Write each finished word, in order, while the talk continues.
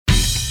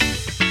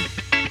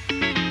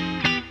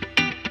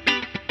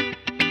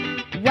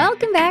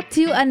Welcome back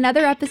to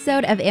another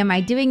episode of Am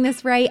I Doing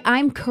This Right?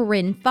 I'm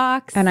Corinne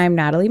Fox. And I'm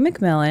Natalie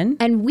McMillan.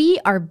 And we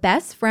are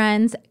best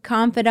friends,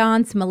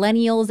 confidants,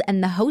 millennials,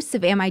 and the hosts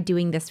of Am I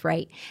Doing This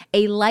Right?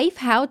 A life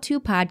how-to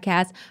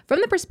podcast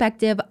from the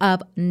perspective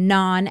of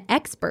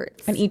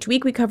non-experts. And each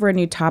week we cover a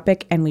new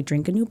topic and we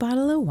drink a new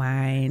bottle of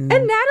wine.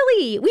 And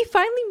Natalie, we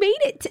finally made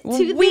it to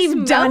this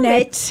We've done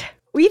it.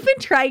 We've been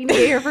trying to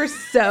get here for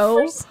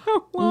so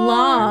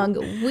long.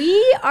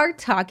 We are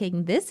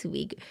talking this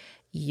week.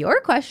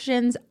 Your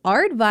questions,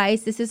 our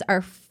advice. This is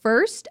our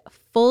first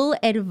full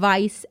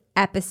advice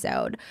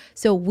episode.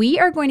 So we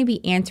are going to be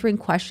answering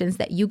questions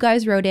that you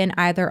guys wrote in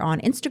either on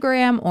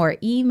Instagram or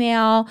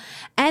email.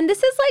 And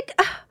this is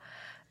like,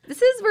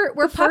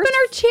 we're popping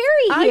our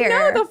cherry here.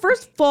 I know, the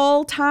first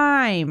full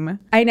time.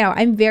 I know.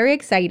 I'm very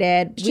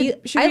excited. Should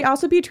we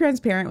also be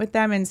transparent with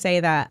them and say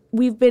that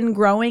we've been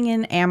growing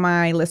in Am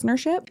I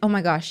listenership? Oh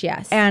my gosh,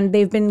 yes. And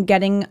they've been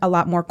getting a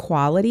lot more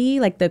quality,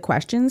 like the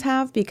questions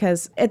have,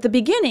 because at the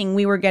beginning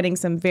we were getting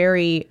some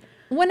very...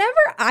 Whenever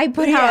I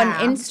put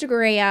out an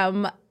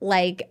Instagram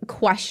like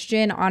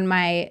question on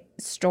my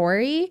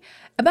story,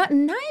 about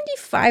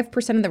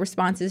 95% of the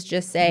responses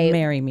just say,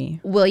 marry me.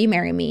 Will you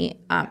marry me?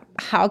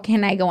 How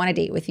can I go on a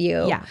date with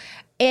you? Yeah.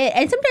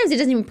 And sometimes it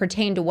doesn't even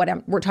pertain to what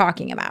we're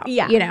talking about.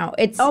 Yeah. You know,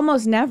 it's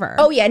almost never.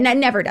 Oh, yeah.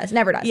 Never does.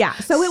 Never does. Yeah.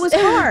 So it was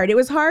hard. It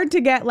was hard to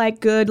get like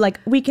good, like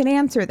we can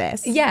answer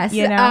this. Yes.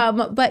 You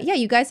know? But yeah,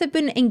 you guys have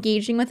been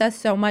engaging with us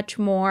so much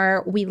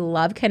more. We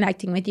love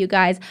connecting with you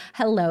guys.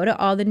 Hello to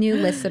all the new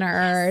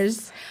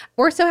listeners.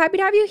 We're so happy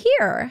to have you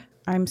here.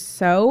 I'm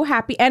so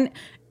happy. And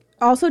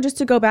also just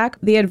to go back,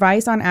 the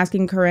advice on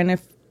asking Corinne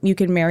if you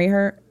can marry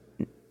her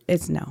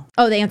is no.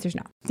 Oh, the answer's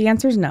no. The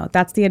answer is no.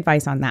 That's the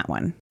advice on that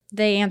one.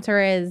 The answer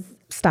is...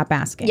 Stop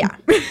asking. Yeah.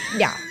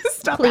 Yeah.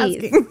 Stop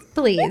please, asking.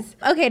 Please.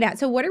 Okay, now,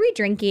 so what are we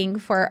drinking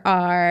for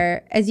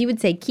our, as you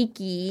would say,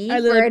 Kiki? Our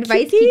for little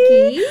advice,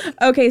 Kiki. Kiki.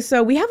 Okay,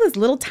 so we have this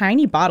little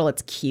tiny bottle.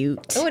 It's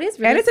cute. Oh, it is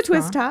really And it's a small.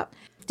 twist top.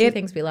 Two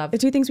things we love. The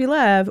two things we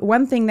love.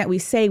 One thing that we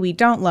say we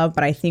don't love,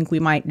 but I think we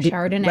might do.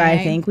 Chardonnay. But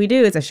I think we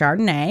do. It's a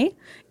Chardonnay.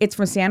 It's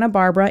from Santa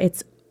Barbara.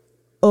 It's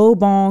Au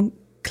Bon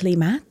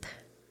Climat.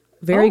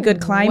 Very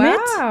good climate.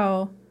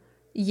 Wow.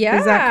 Yeah.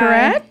 Is that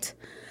correct?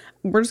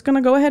 We're just going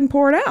to go ahead and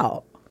pour it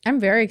out. I'm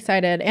very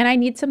excited. And I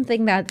need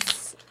something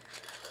that's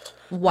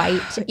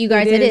white. You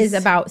guys, it is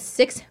about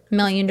 6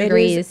 million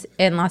degrees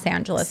in Los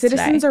Angeles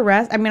Citizens today.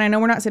 arrest. I mean, I know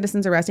we're not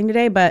citizens arresting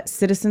today, but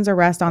citizens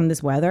arrest on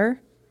this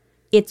weather.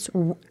 It's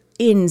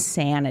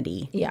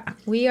insanity. Yeah.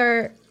 We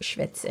are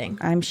schwitzing.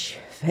 I'm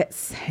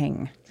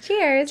schwitzing.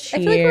 Cheers. I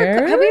feel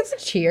like have we ever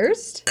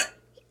cheers?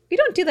 We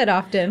don't do that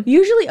often.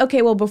 Usually,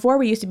 okay, well, before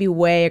we used to be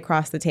way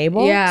across the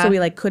table. Yeah. So we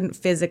like couldn't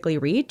physically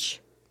reach.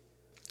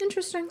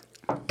 Interesting.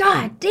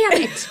 God damn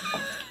it.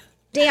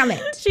 Damn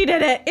it. She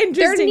did it. There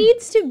Interesting.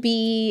 needs to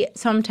be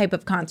some type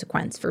of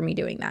consequence for me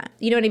doing that.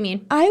 You know what I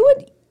mean? I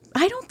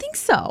don't think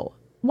so.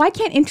 Why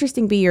can't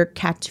interesting be your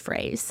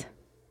catchphrase?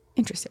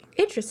 Interesting.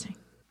 Interesting.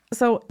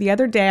 So the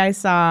other day I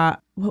saw,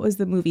 what was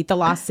the movie? The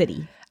Lost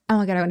City. Oh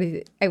my God,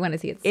 I want to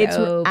see it so It's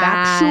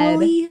bad.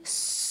 actually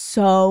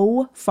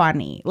so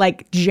funny.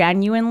 Like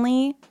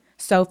genuinely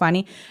so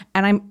funny.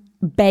 And I'm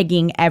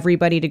begging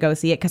everybody to go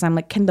see it because I'm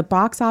like, can the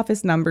box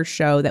office numbers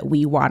show that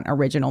we want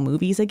original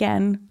movies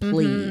again?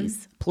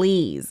 Please,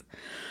 please.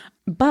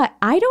 But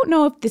I don't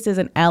know if this is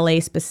an LA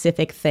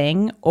specific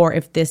thing or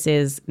if this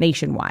is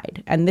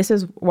nationwide. And this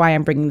is why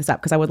I'm bringing this up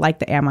because I would like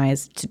the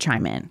AMIs to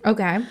chime in.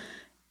 Okay.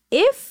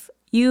 If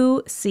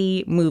you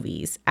see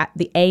movies at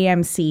the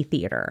AMC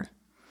theater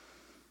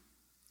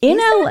in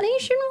LA,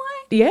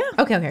 nationwide? yeah,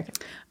 Okay.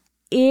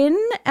 in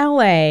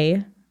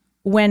LA,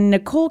 when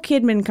Nicole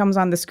Kidman comes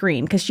on the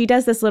screen, because she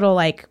does this little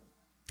like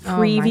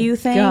preview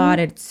thing. God,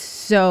 it's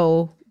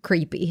so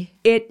creepy.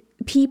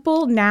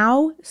 People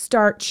now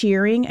start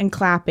cheering and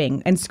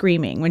clapping and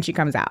screaming when she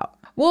comes out.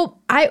 Well,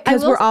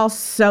 Because we're all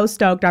so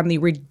stoked on the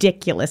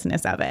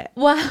ridiculousness of it.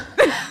 Well,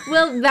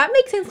 that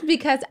makes sense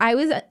because I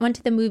went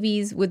to the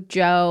movies with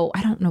Joe.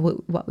 I don't know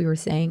what we were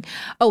saying.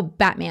 Oh,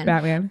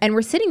 Batman. And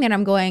we're sitting there and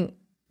I'm going,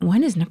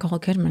 when is Nicole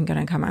Kidman going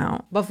to come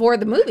out? Before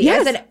the movie.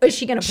 Yes. I said, is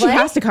she going to play? She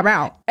has to come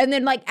out. And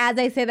then like, as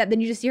I say that, then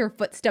you just hear her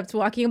footsteps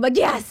walking. I'm like,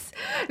 yes,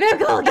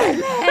 Nicole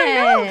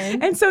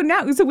Kidman. And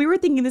so we were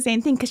thinking the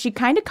same thing because she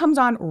kind of comes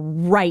on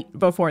right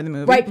before the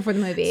movie. Right before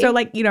the movie. So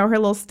like, you know, her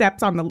little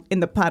steps in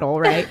the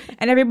puddle, right?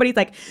 And everybody's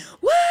like,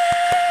 woo!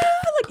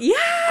 Like, yeah.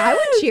 I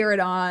would cheer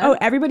it on.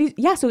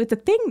 Oh, so it's a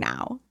thing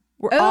now.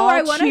 We're all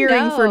I wanna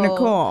cheering for know.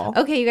 Nicole.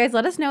 Okay, you guys,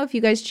 let us know if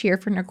you guys cheer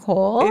for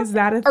Nicole. Is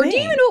that a Or do you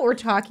thing? even know what we're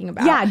talking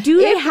about? Yeah. Do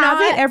they If have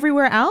not- it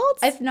everywhere else?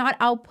 If not,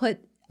 I'll put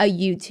a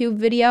YouTube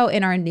video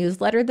in our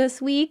newsletter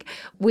this week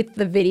with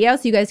the video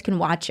so you guys can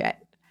watch it.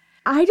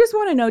 I just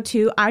want to know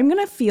too. I'm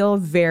gonna feel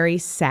very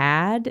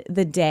sad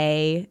the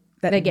day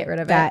that They get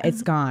rid of that it.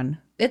 it's gone.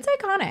 It's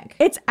iconic.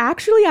 It's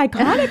actually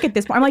iconic at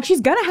this point. I'm like,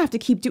 she's gonna have to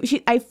keep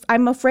doing.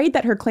 I'm afraid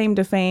that her claim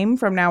to fame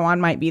from now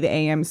on might be the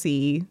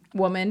AMC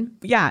Woman.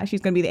 Yeah,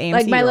 she's gonna be the AMC.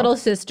 Like my girl. little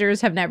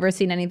sisters have never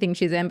seen anything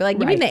she's in. But like,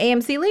 you mean Right. the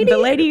AMC lady? The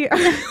lady,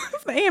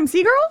 the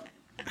AMC girl.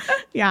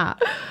 Yeah.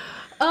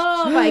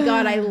 Oh my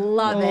God, I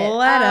love it.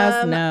 Let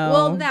us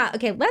know. Well,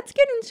 okay, let's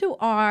get into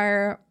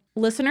our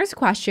listeners'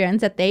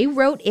 questions that they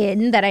wrote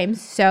in that I'm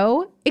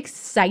so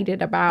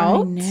excited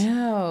about. I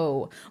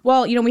know.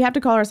 Well, we have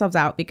to call ourselves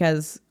out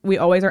because we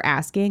always are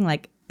asking,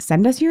 like,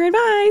 send us your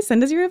advice.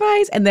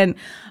 And then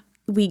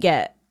we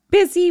get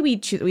busy. We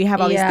have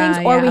all these things,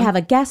 or we have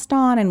a guest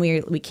on and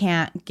we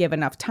can't give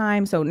enough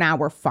time. So now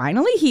we're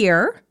finally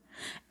here.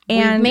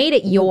 And we've made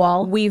it,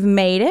 y'all. We've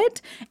made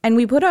it. And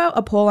we put out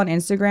a poll on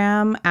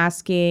Instagram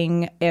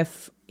asking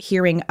if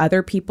hearing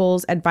other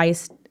people's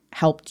advice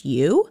helped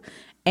you.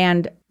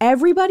 And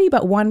everybody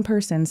but one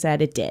person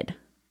said it did.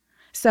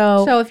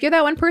 So if you're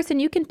that one person,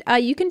 you can tune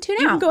out. You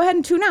can go ahead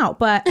and tune out.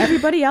 But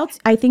everybody else,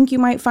 I think you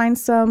might find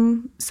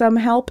some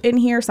help in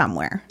here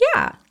somewhere.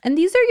 Yeah. And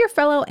these are your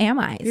fellow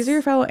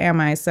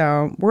Amis.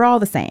 So we're all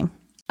the same.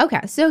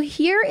 Okay. So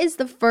here is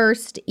the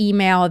first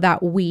email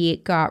that we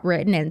got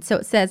written in. So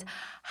it says,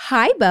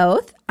 "Hi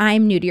both.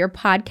 I'm new to your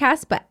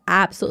podcast, but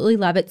absolutely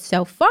love it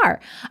so far.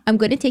 I'm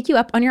going to take you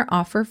up on your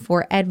offer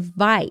for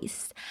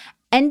advice.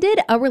 Ended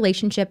a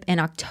relationship in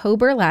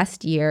October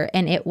last year,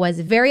 and it was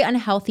a very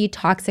unhealthy,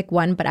 toxic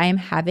one, but I am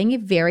having a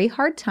very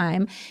hard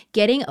time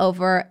getting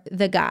over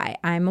the guy.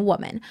 I'm a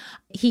woman.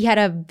 He had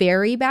a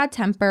very bad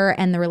temper,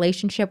 and the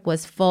relationship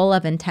was full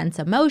of intense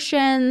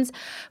emotions.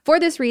 For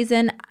this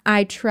reason,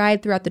 I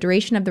tried throughout the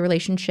duration of the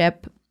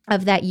relationship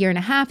of that year and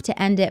a half to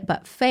end it,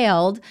 but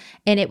failed.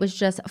 And it was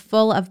just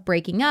full of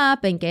breaking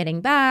up and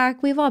getting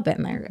back. We've all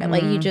been there.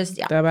 Like you just,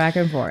 Go back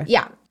and forth.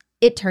 Yeah.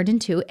 It turned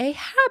into a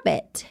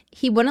habit.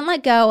 He wouldn't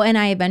let go, and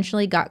I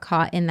eventually got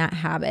caught in that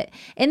habit.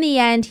 In the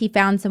end, he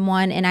found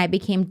someone, and I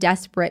became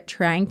desperate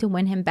trying to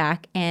win him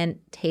back, and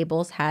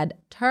tables had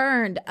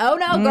turned. Oh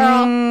no,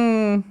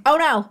 girl. Oh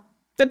no.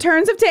 The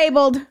turns have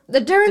tabled.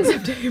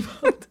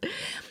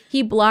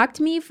 He blocked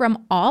me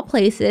from all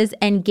places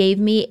and gave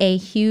me a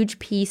huge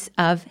piece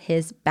of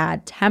his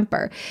bad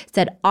temper.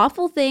 Said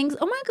awful things,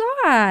 oh my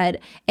God,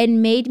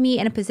 and made me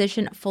in a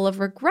position full of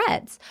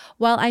regrets.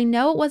 While I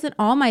know it wasn't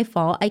all my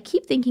fault, I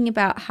keep thinking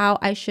about how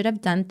I should have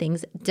done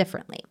things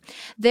differently.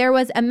 There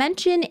was a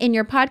mention in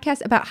your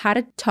podcast about how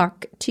to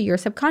talk to your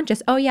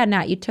subconscious. Oh yeah,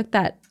 Nat, you took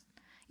that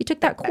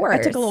course.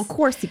 I took a little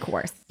coursey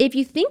course. If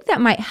you think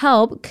that might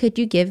help, could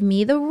you give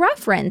me the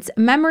reference?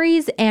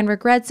 Memories and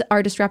regrets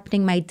are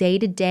disrupting my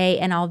day-to-day,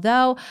 and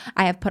although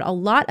I have put a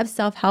lot of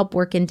self-help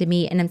work into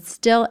me and I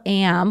still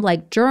am,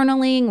 like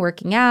journaling,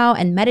 working out,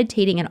 and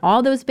meditating and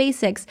all those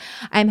basics,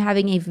 I'm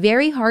having a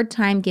very hard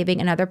time giving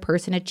another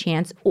person a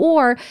chance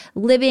or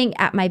living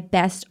at my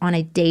best on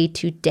a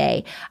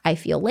day-to-day. I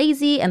feel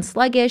lazy and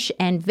sluggish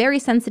and very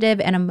sensitive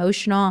and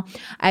emotional.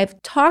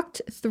 I've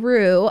talked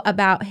through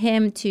about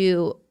him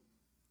to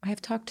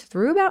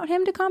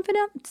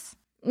confidence.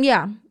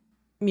 Yeah.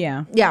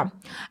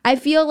 I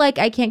feel like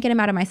I can't get him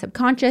out of my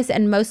subconscious,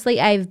 and mostly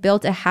I've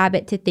built a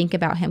habit to think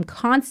about him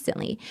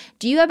constantly.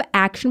 Do you have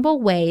actionable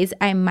ways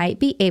I might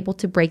be able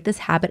to break this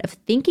habit of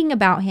thinking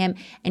about him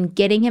and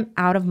getting him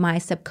out of my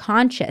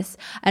subconscious?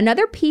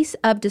 Another piece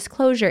of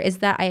disclosure is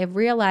that I have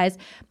realized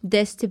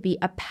this to be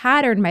a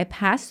pattern. My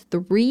past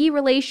 3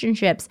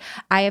 relationships,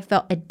 I have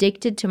felt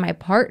addicted to my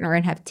partner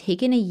and have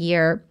taken a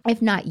year,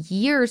 if not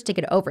years, to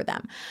get over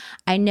them.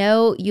 I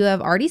know you have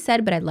already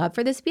said, but I'd love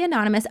for this to be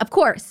anonymous. Of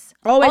course.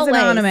 Always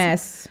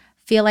anonymous.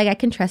 Feel like I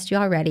can trust you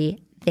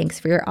already. Thanks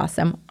for your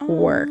awesome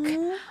work.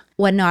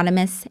 What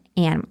anonymous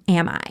am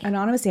I?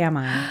 Anonymous am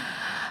I?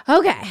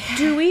 Okay.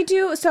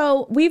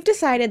 So we've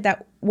decided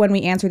that when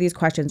we answer these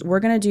questions, we're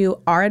going to do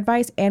our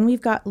advice, and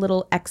we've got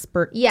little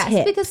expert tips.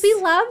 Yes, because we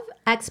love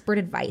expert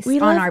advice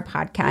on our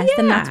podcast,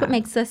 and that's what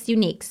makes us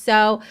unique.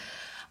 So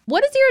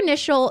what is your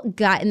initial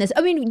gut in this?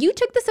 I mean, you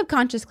took the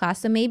subconscious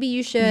class, so maybe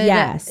you should.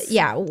 Yes.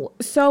 Yeah.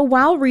 So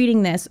while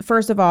reading this,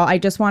 first of all, I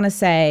just want to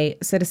say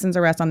citizen's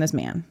arrest on this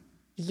man.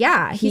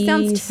 Yeah, he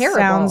sounds terrible.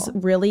 Sounds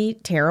really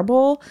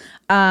terrible.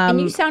 And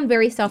you sound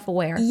very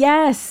self-aware.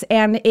 Yes,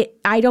 and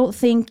I don't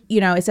think,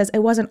 it says it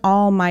wasn't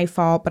all my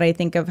fault, but I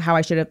think of how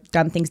I should have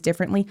done things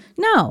differently.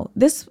 No,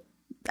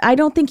 I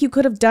don't think you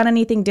could have done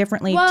anything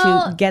differently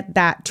to get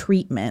that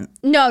treatment.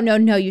 No.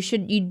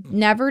 You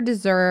never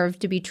deserve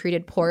to be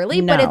treated poorly,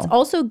 but it's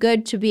also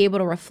good to be able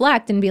to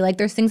reflect and be like,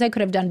 there's things I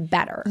could have done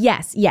better.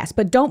 Yes.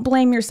 But don't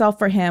blame yourself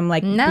for him,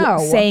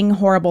 saying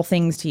horrible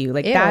things to you.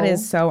 Like, Ew. That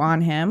is so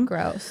on him.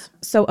 Gross.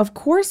 So, of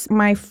course,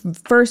 my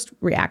first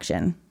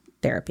reaction,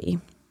 therapy.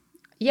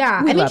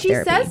 Yeah.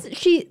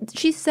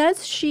 She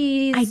says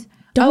she's I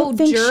don't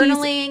think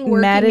journaling, she's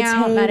working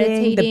out,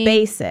 meditating. The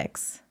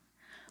basics.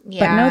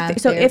 Yeah,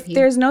 but so if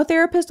there's no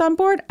therapist on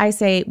board, I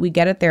say we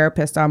get a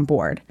therapist on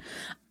board.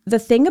 The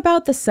thing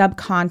about the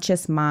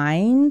subconscious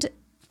mind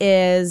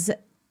is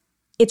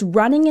it's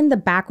running in the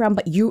background,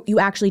 but you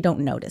actually don't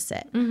notice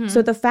it. Mm-hmm.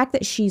 So the fact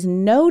that she's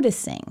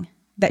noticing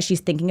that she's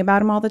thinking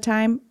about him all the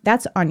time,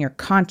 that's on your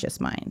conscious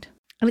mind.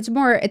 It's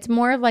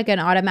more of like an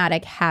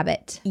automatic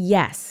habit.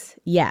 Yes.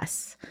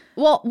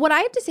 Well, what I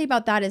have to say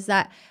about that is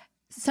that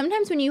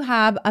Sometimes when you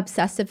have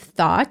obsessive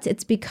thoughts,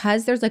 it's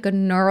because there's like a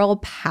neural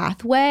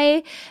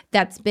pathway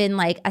that's been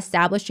like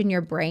established in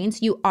your brain. So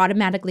you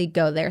automatically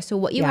go there. So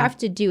what you have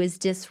to do is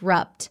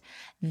disrupt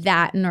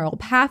that neural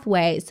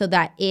pathway so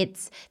that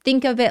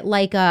think of it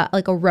like a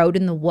road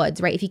in the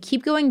woods, right? If you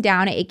keep going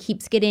down it, it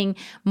keeps getting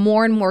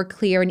more and more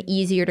clear and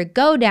easier to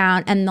go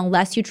down. And the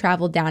less you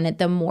travel down it,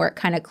 the more it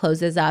kind of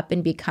closes up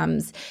and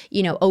becomes,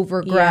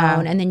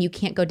 overgrown. And then you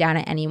can't go down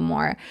it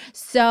anymore.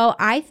 So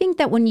I think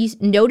that when you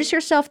notice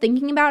yourself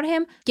thinking about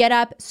him, get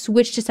up,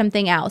 switch to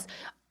something else.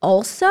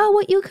 Also,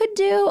 what you could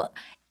do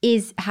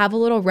is have a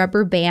little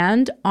rubber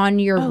band on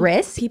your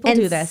wrist people and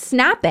do this.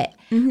 Snap it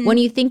when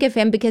you think of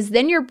him, because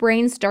then your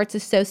brain starts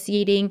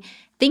associating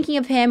thinking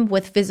of him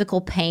with physical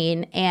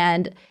pain,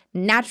 and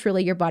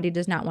naturally your body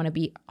does not want to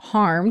be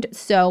harmed,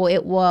 so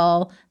it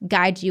will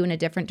guide you in a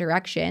different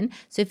direction.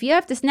 So if you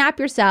have to snap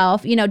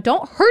yourself,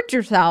 don't hurt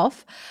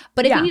yourself,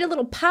 but if you need a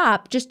little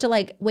pop just to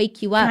like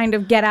wake you up, Kind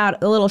of get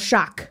out a little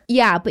shock.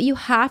 yeah, but you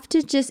have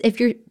to just, if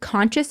you're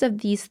conscious of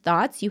these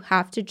thoughts, you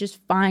have to just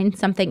find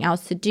something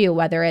else to do,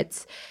 whether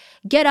it's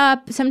get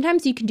up.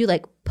 Sometimes you can do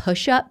like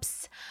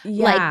push-ups,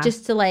 like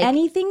just to like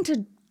anything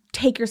to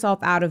take yourself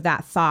out of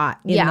that thought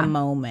in the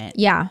moment.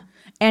 Yeah.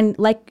 And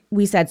like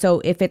we said,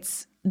 so if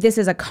this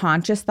is a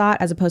conscious thought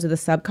as opposed to the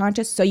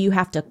subconscious, so you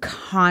have to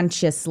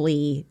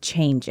consciously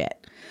change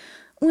it,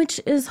 which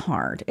is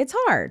hard. It's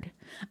hard.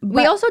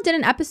 We also did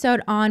an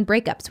episode on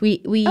breakups.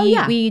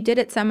 We did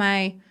it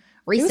semi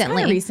recently. It was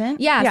kinda recent.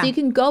 Yeah, Yeah. so you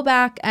can go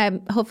back.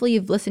 Hopefully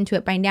you've listened to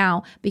it by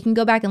now, but you can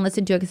go back and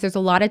listen to it because there's a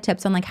lot of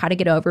tips on like how to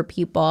get over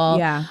people,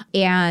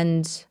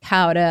 and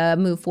how to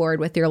move forward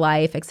with your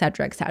life, et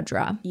cetera, et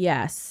cetera.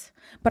 Yes.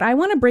 But I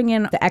want to bring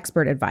in the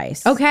expert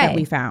advice Okay. that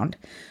we found.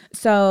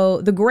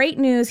 So the great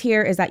news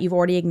here is that you've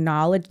already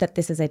acknowledged that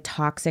this is a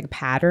toxic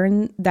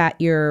pattern that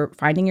you're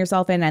finding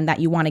yourself in and that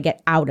you want to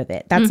get out of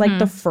it. That's like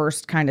the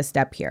first kind of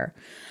step here.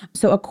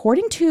 So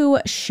according to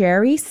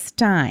Sherry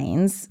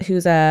Steins,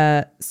 who's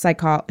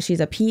she's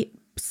a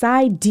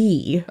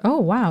PsyD, Oh,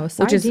 wow.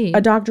 which is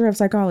a doctor of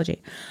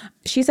psychology.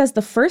 She says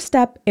the first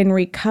step in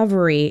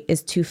recovery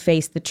is to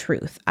face the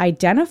truth.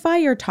 Identify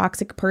your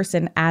toxic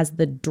person as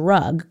the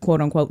drug,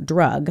 quote unquote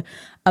drug,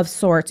 of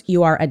sorts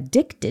you are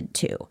addicted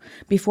to.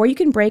 Before you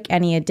can break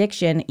any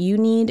addiction, you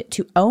need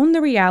to own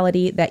the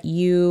reality that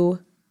you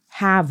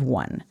have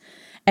one.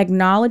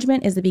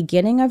 Acknowledgement is the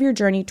beginning of your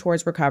journey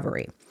towards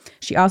recovery.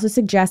 She also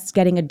suggests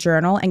getting a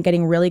journal and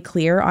getting really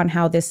clear on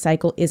how this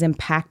cycle is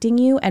impacting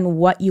you and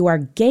what you are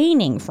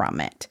gaining from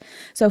it.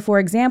 So, for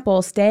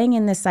example, staying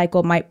in this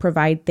cycle might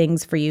provide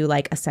things for you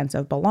like a sense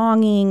of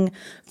belonging,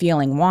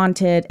 feeling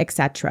wanted,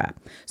 etc.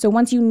 So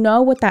once you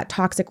know what that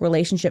toxic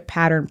relationship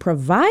pattern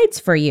provides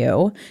for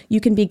you, you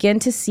can begin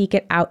to seek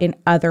it out in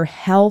other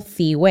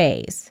healthy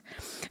ways.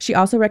 She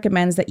also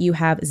recommends that you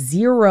have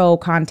zero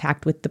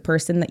contact with the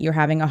person that you're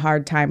having a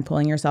hard time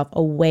pulling yourself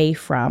away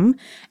from.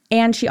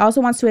 And she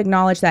also wants to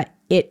acknowledge that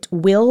it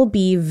will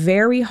be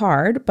very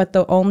hard, but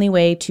the only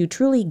way to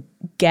truly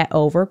get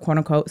over, quote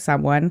unquote,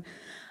 someone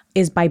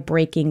is by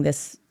breaking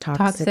this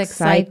toxic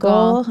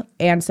cycle.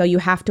 And so you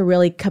have to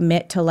really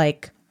commit to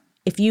like,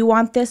 if you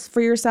want this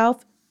for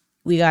yourself,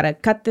 we got to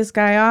cut this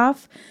guy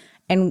off.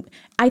 And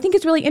I think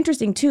it's really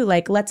interesting too.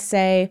 Like, let's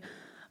say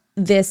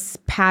this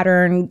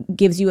pattern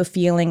gives you a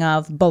feeling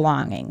of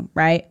belonging,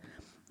 right?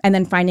 And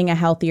then finding a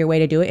healthier way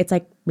to do it. It's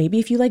like maybe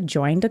if you like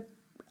joined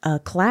a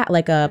class,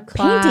 like a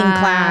painting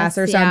class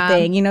or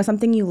something,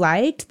 something you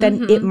liked,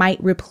 then it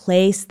might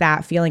replace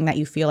that feeling that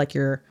you feel like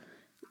you're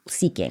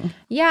seeking.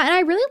 Yeah, and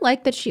I really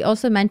like that she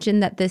also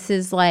mentioned that this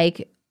is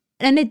like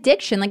an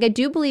addiction. Like I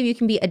do believe you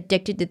can be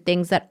addicted to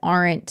things that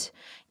aren't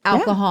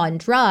alcohol and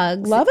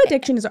drugs. Love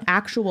addiction is an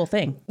actual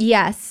thing.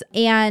 Yes.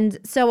 And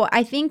so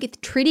I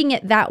think treating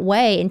it that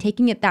way and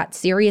taking it that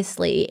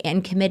seriously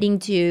and committing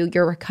to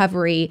your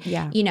recovery,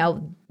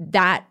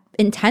 that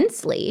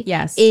intensely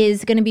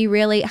is going to be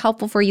really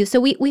helpful for you.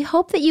 So we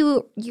hope that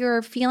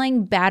you're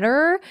feeling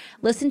better.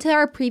 Listen to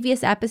our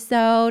previous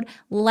episode.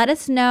 Let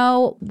us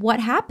know what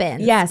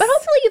happens. Yes. But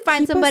hopefully you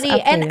find Keep us somebody,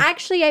 updated. and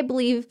actually I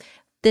believe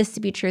this to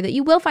be true, that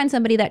you will find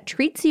somebody that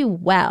treats you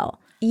well.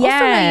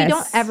 Yes. Also,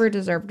 you don't ever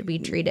deserve to be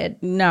treated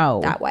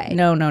that way.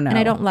 No. And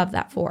I don't love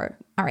that for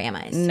our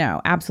AMIs. No,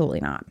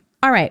 absolutely not.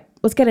 All right,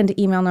 let's get into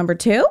email number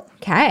 2.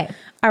 Okay.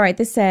 All right,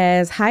 this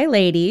says, "Hi,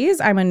 ladies.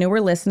 I'm a newer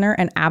listener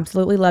and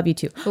absolutely love you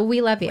too." Well,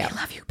 we love you. I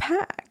love you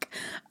back.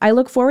 I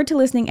look forward to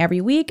listening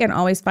every week and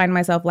always find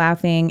myself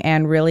laughing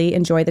and really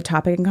enjoy the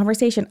topic and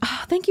conversation.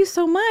 Oh, thank you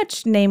so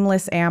much,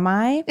 nameless am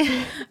I?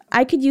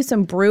 I could use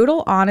some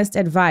brutal, honest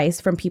advice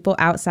from people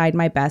outside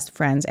my best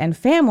friends and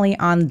family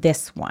on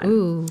this one.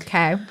 Ooh,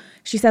 okay.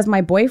 She says,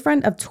 "My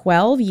boyfriend of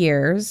 12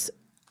 years,"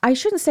 I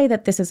shouldn't say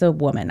that this is a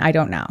woman. I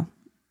don't know.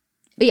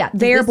 But yeah,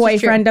 Their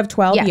boyfriend of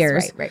 12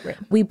 years. Right.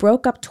 We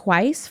broke up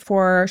twice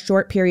for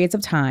short periods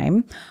of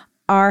time,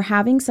 are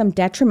having some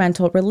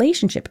detrimental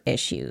relationship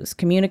issues,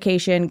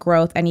 communication,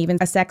 growth, and even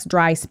a sex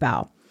dry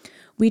spell.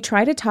 We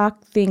try to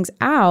talk things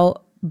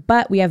out,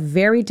 but we have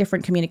very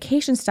different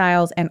communication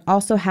styles and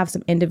also have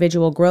some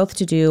individual growth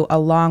to do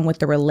along with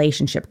the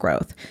relationship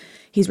growth.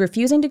 He's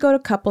refusing to go to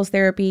couples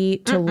therapy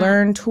to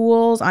learn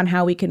tools on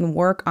how we can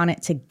work on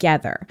it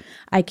together.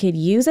 I could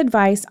use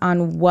advice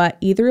on what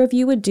either of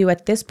you would do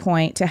at this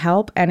point to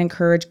help and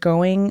encourage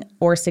going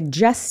or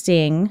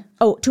suggesting.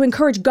 Oh, to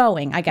encourage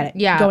going. I get it.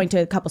 Yeah. Going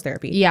to couples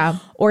therapy. Yeah.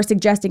 Or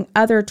suggesting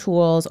other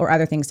tools or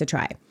other things to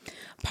try.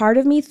 Part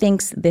of me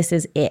thinks this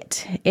is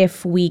it.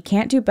 If we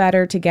can't do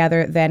better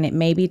together, then it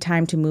may be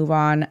time to move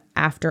on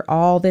after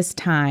all this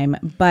time.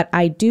 But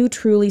I do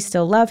truly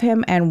still love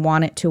him and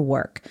want it to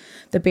work.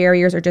 The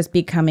barriers are just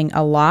becoming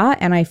a lot,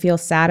 and I feel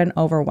sad and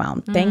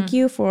overwhelmed. Thank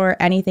you for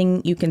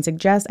anything you can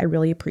suggest. I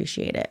really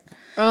appreciate it.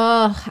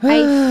 Oh,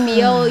 I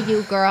feel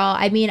you, girl.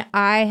 I mean,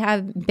 I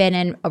have been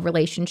in a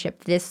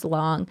relationship this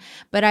long,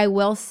 but I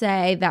will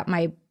say that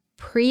my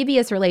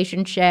previous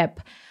relationship,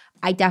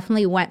 I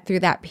definitely went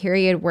through that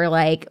period where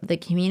like the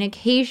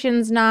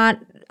communication's not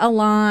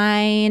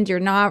aligned, you're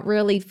not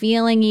really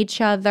feeling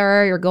each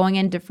other, you're going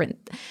in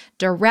different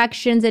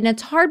directions, and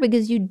it's hard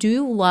because you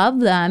do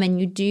love them and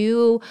you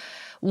do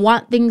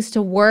want things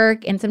to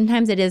work, and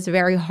sometimes it is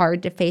very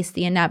hard to face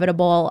the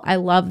inevitable. I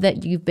love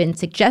that you've been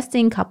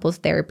suggesting couples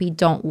therapy.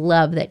 Don't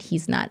love that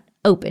he's not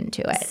open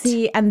to it.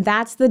 See, and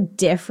that's the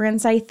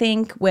difference, I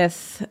think,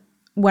 with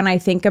when I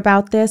think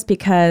about this,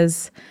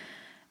 because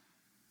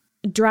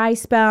dry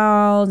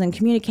spells and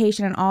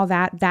communication and all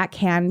that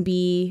can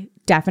be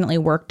definitely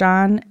worked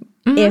on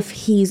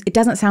if it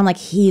doesn't sound like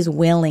he's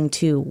willing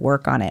to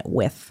work on it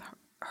with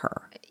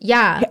her.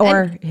 Yeah.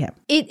 Or and him.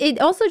 It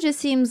also just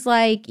seems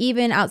like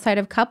even outside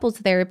of couples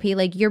therapy,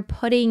 like you're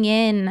putting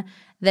in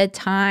the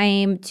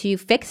time to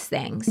fix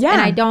things.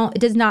 Yeah. And it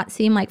does not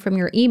seem like from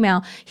your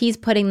email, he's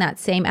putting that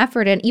same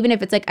effort in. Even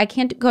if it's like, I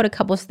can't go to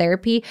couples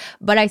therapy,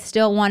 but I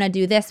still want to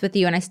do this with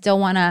you. And I still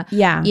want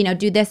to,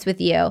 do this with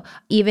you,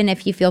 even if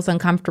he feels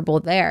uncomfortable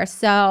there.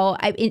 So,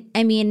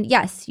 I mean,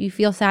 yes, you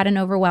feel sad and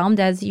overwhelmed,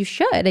 as you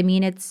should. I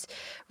mean, it's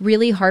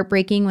really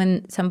heartbreaking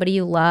when somebody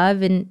you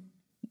love and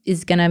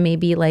is going to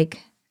maybe like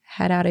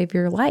head out of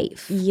your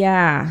life.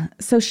 Yeah.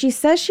 So she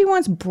says she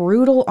wants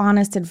brutal,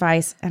 honest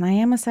advice, and I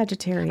am a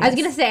Sagittarius. I was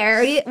going to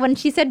say, when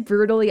she said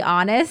brutally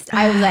honest,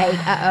 I was like,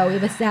 uh-oh, we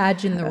have a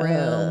Sag in the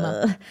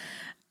room.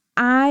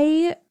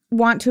 I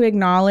want to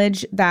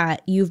acknowledge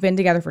that you've been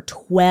together for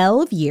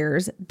 12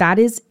 years. That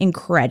is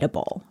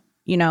incredible.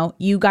 You know,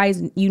 you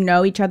guys, you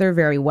know each other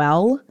very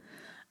well.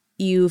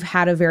 You've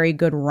had a very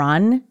good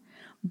run.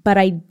 But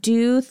I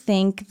do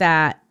think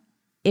that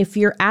if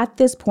you're at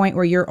this point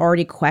where you're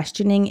already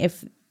questioning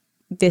if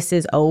this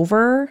is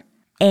over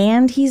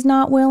and he's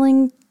not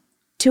willing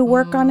to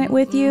work on it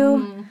with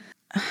you,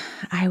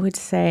 I would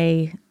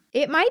say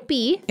it might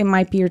be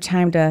your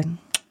time to.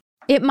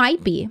 It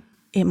might be.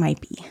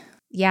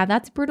 Yeah,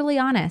 that's brutally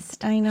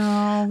honest. I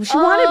know. She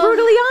wanted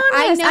brutally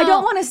honest. I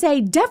don't want to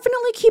say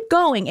definitely keep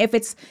going if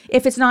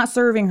it's not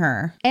serving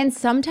her. And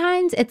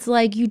sometimes it's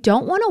like you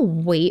don't want to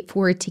wait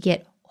for it to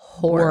get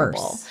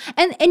horrible. Worse.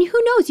 And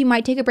who knows, you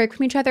might take a break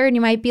from each other and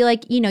you might be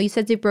like, you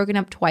said they've broken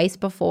up twice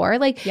before.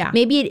 Like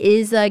maybe it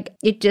is like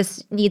it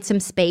just needs some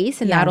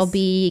space and that'll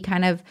be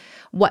kind of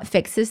what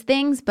fixes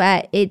things.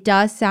 But it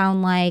does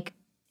sound like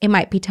it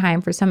might be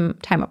time for some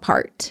time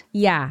apart.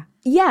 Yeah.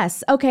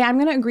 Yes. Okay. I'm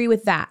going to agree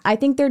with that. I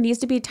think there needs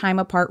to be time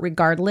apart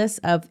regardless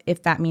of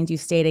if that means you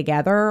stay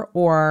together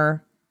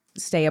or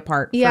stay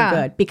apart for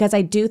good. Because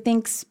I do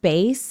think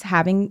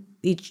having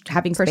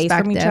space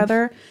from each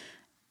other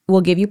will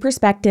give you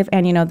perspective,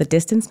 and the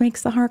distance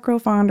makes the heart grow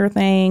fonder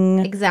thing.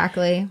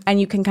 Exactly. And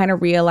you can kind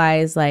of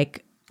realize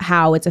like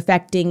how it's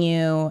affecting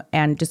you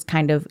and just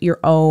kind of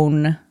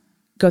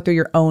go through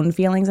your own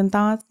feelings and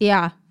thoughts.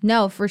 Yeah,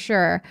 no, for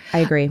sure. I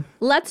agree.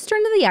 Let's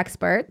turn to the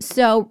expert.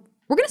 So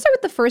we're going to start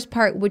with the first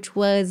part, which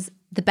was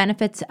the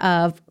benefits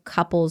of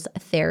couples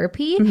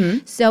therapy.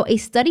 So a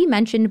study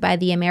mentioned by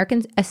the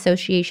American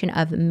Association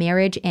of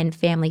Marriage and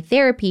Family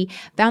Therapy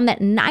found that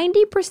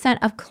 90%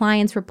 of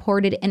clients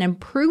reported an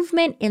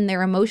improvement in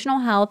their emotional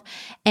health,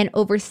 and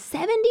over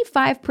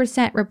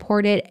 75%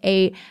 reported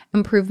a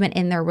improvement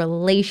in their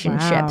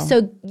relationship. Wow.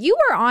 So you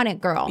are on it,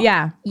 girl.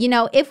 Yeah.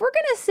 If we're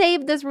going to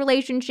save this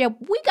relationship,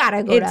 we got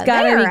to go to therapy. It's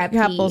got to be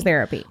couples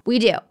therapy. We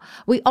do.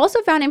 We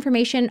also found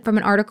information from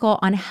an article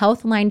on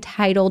Healthline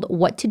titled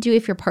 "What to Do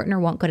If Your Partner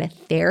Won't Go to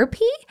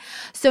Therapy."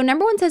 So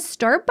number one says,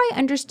 start by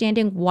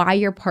understanding why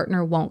your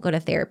partner won't go to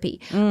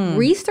therapy.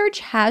 Research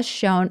has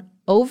shown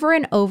over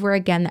and over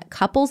again that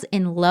couples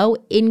in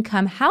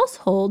low-income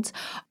households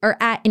are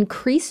at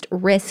increased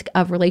risk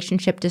of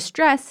relationship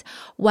distress,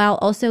 while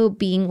also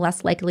being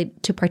less likely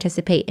to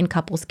participate in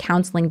couples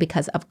counseling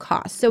because of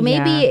cost. So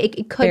maybe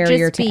it could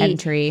barrier just be to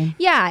entry.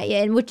 Yeah,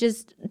 and which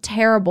is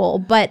terrible,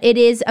 but it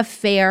is a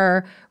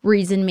fair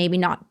reason maybe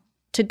not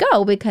to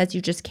go because you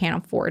just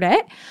can't afford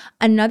it.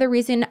 Another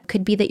reason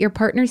could be that your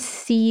partner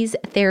sees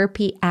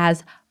therapy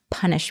as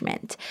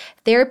punishment.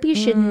 Therapy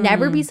should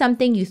never be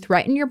something you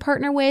threaten your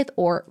partner with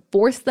or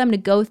force them to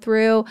go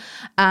through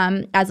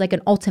as like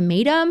an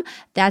ultimatum.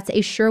 That's a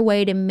sure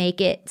way to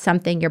make it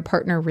something your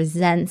partner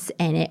resents,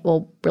 and it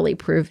will really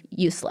prove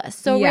useless.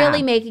 So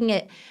really making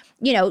it,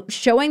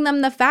 showing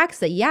them the facts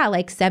that,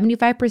 like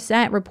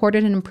 75%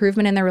 reported an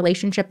improvement in their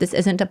relationship. This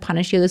isn't to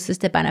punish you. This is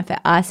to benefit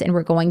us. And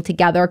we're going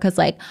together because,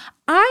 like,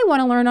 I want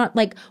to learn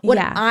what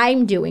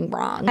I'm doing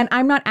wrong. And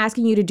I'm not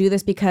asking you to do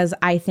this because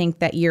I think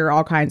that you're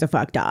all kinds of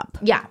fucked up.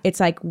 Yeah. It's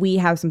like we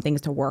have some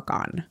things to work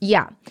on.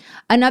 Yeah.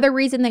 Another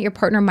reason that your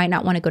partner might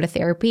not want to go to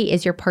therapy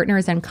is your partner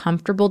is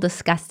uncomfortable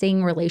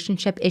discussing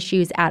relationship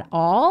issues at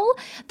all.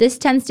 This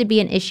tends to be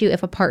an issue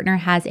if a partner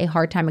has a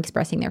hard time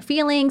expressing their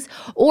feelings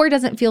or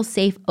doesn't feel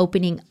safe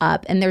opening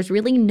up. And there's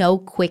really no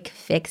quick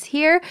fix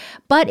here.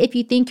 But if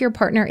you think your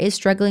partner is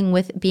struggling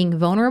with being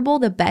vulnerable,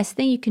 the best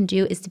thing you can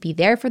do is to be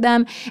there for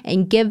them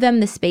and give them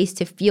the space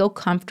to feel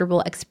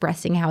comfortable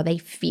expressing how they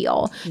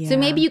feel. Yeah. So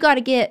maybe you got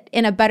to get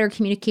in a better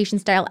communication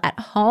style at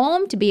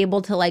home to be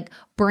able to like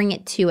bring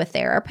it to a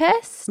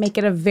therapist. Make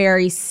it a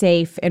very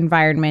safe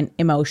environment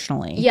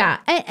emotionally. Yeah.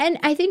 And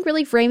I think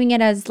really framing it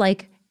as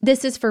like,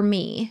 this is for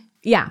me.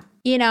 Yeah.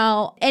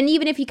 And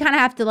even if you kind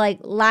of have to like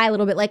lie a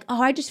little bit, like, oh,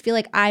 I just feel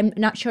like I'm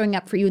not showing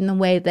up for you in the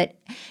way that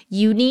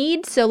you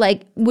need. So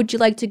like, would you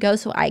like to go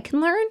so I can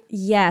learn?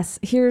 Yes.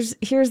 Here's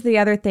the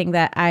other thing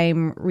that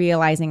I'm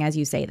realizing as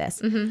you say this.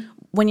 Mm-hmm.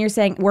 When you're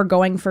saying we're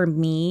going for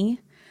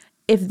me,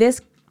 if this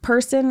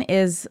person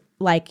is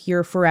like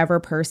your forever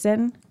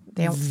person,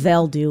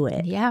 they'll do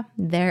it. Yeah.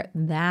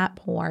 That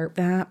part.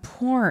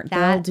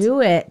 They'll do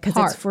it because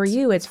it's for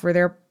you. It's for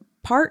their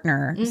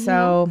partner. Mm-hmm.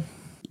 So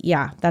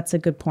yeah, that's a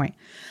good point.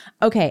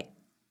 Okay,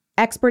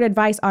 expert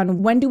advice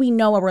on when do we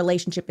know a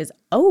relationship is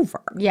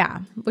over? Yeah,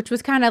 which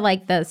was kind of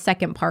like the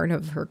second part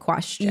of her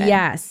question.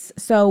 Yes.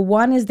 So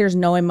one is there's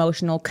no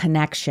emotional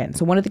connection.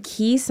 So one of the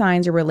key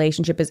signs your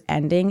relationship is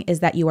ending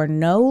is that you are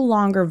no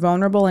longer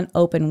vulnerable and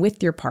open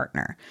with your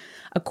partner.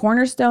 A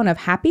cornerstone of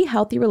happy,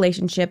 healthy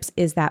relationships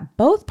is that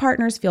both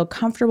partners feel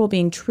comfortable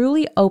being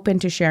truly open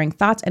to sharing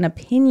thoughts and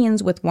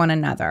opinions with one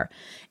another.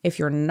 If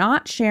you're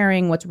not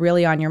sharing what's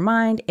really on your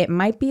mind, it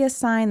might be a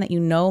sign that you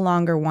no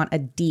longer want a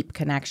deep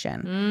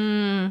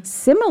connection.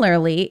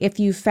 Similarly, if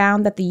you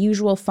found that the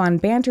usual fun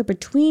banter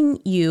between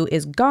you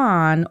is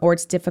gone or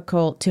it's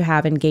difficult to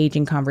have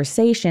engaging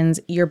conversations,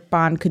 your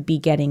bond could be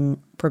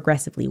getting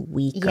progressively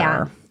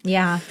weaker.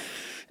 Yeah.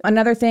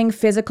 Another thing,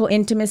 physical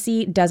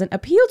intimacy doesn't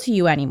appeal to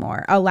you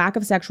anymore. A lack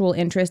of sexual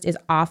interest is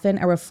often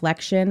a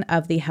reflection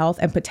of the health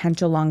and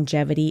potential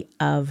longevity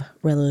of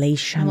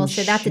relationships. Well,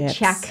 so that's a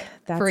check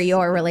for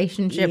your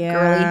relationship,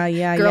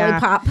 girly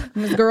pop.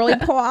 Girly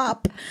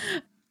pop.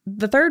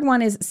 The third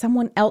one is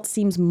someone else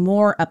seems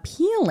more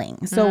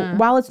appealing. So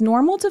while it's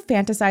normal to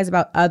fantasize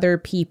about other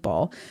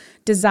people,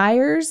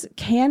 desires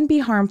can be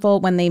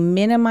harmful when they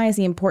minimize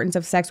the importance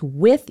of sex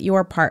with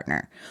your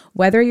partner.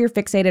 Whether you're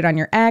fixated on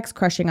your ex,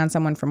 crushing on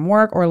someone from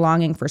work, or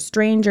longing for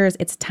strangers,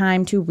 it's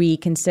time to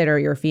reconsider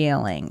your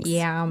feelings.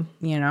 Yeah.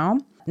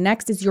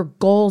 Next is your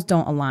goals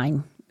don't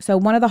align. So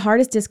one of the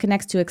hardest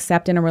disconnects to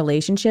accept in a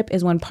relationship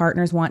is when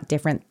partners want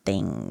different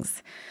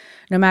things.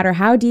 No matter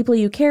how deeply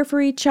you care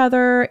for each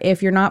other,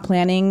 if you're not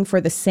planning for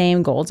the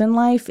same goals in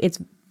life, it's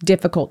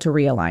difficult to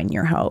realign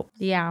your hope.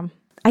 Yeah.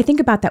 I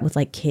think about that with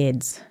like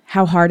kids,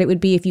 how hard it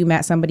would be if you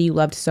met somebody you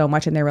loved so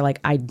much and they were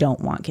like, I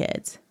don't want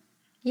kids.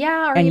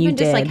 Yeah, or even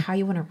just like how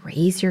you want to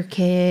raise your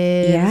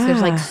kids. Yeah.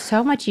 There's like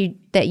so much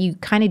that you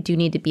kind of do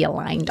need to be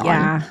aligned on.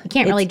 Yeah. You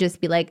can't really just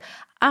be like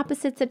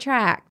opposites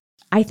attract.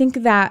 I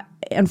think that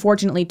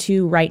unfortunately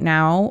too right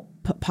now,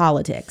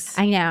 politics.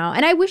 I know.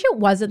 And I wish it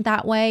wasn't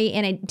that way.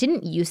 And it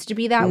didn't used to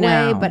be that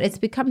way, but it's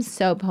become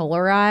so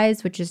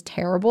polarized, which is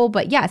terrible.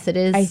 But yes, it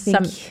is a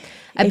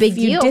big deal. If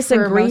you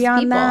disagree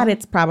on that,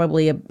 it's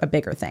probably a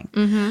bigger thing.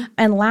 Mm-hmm.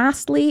 And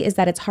lastly is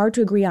that it's hard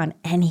to agree on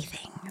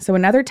anything. So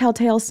another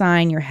telltale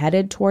sign you're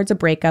headed towards a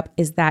breakup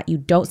is that you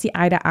don't see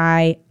eye to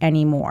eye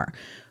anymore.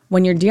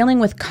 When you're dealing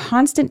with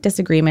constant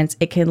disagreements,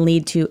 it can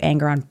lead to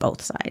anger on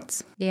both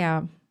sides.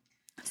 Yeah.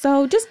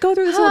 So just go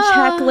through this little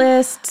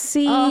checklist,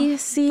 see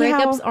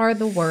breakups are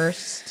the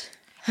worst.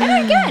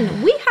 And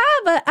again, we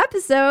have an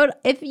episode.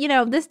 If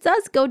this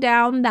does go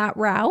down that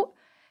route,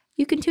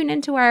 you can tune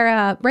into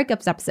our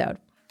breakups episode.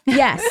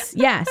 Yes,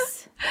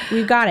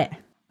 we got it.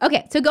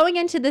 Okay, so going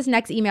into this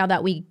next email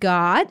that we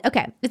got,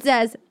 it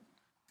says,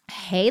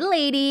 hey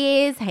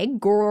ladies, hey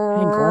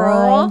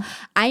girl.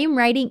 I am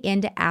writing in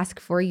to ask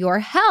for your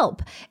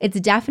help. It's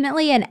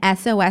definitely an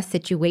SOS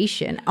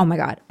situation. Oh my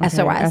God,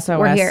 SOS.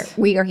 We're here.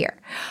 We are here.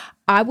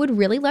 I would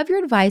really love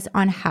your advice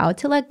on how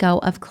to let go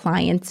of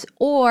clients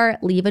or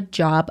leave a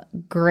job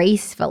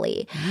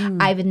gracefully.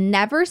 I've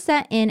never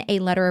sent in a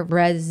letter of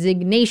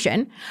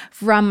resignation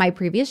from my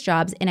previous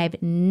jobs, and I've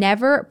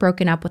never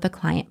broken up with a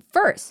client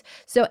first.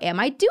 So am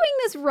I doing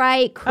this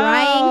right?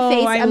 Crying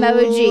face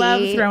emoji. I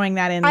love throwing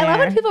that in there. I love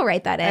when people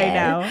write that in. I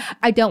know.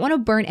 I don't want to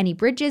burn any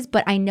bridges,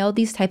 but I know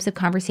these types of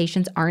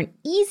conversations aren't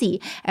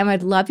easy, and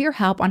I'd love your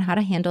help on how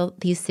to handle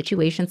these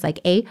situations like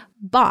a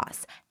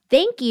boss.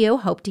 Thank you.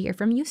 Hope to hear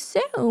from you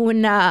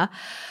soon. Well,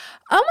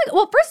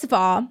 first of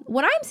all,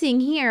 what I'm seeing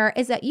here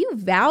is that you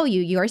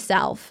value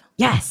yourself.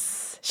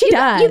 Yes, she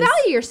does. You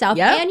value yourself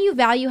Yep. and you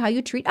value how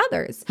you treat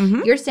others.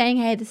 You're saying,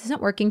 hey, this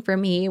isn't working for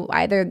me.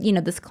 Either,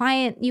 this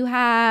client you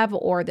have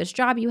or this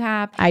job you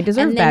have. I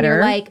deserve and then better.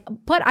 You're like,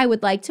 but I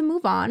would like to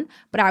move on,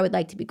 but I would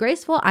like to be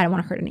graceful. I don't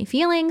want to hurt any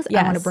feelings. I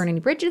don't want to Yes. burn any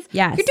bridges.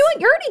 Yes.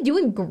 You're already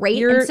doing great.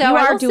 You and so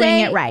I are will doing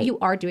say it right. You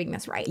are doing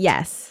this right.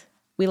 Yes,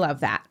 we love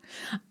that.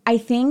 I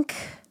think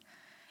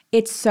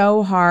it's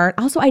so hard.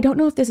 Also, I don't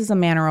know if this is a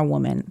man or a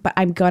woman, but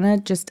I'm gonna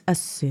just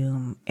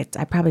assume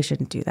I probably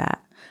shouldn't do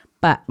that.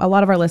 But a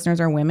lot of our listeners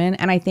are women.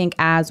 And I think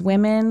as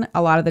women,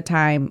 a lot of the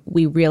time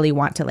we really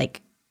want to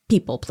like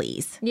people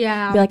please.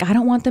 Yeah. Be like, I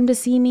don't want them to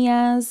see me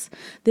as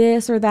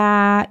this or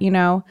that,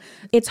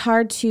 It's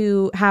hard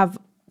to have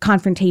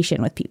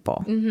confrontation with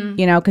people,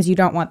 because you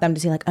don't want them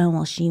to say like, oh,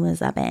 well, she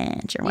was a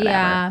bitch or whatever.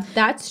 Yeah,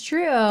 that's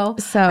true.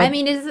 So- I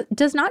mean, it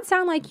does not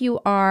sound like you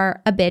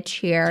are a bitch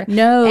here.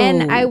 No.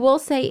 And I will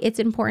say it's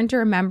important to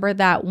remember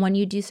that when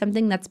you do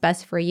something that's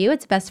best for you,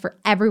 it's best for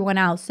everyone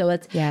else. So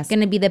it's Yes.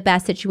 going to be the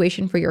best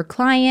situation for your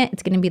client.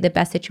 It's going to be the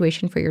best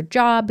situation for your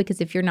job, because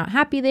if you're not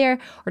happy there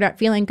or not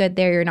feeling good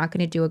there, you're not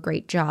going to do a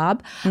great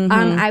job.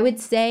 I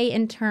would say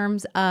in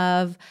terms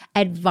of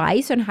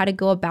advice on how to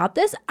go about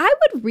this, I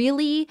would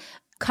really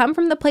come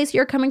from the place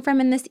you're coming from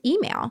in this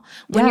email.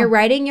 When Yeah. you're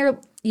writing your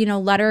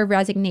letter of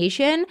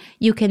resignation,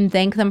 you can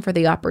thank them for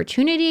the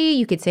opportunity.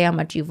 You could say how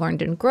much you've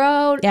learned and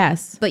grown.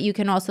 Yes. But you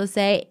can also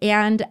say,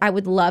 and I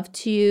would love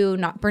to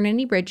not burn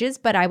any bridges,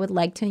 but I would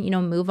like to,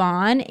 move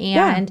on.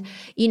 And,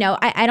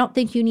 I don't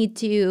think you need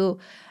to,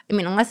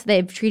 unless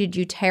they've treated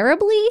you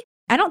terribly,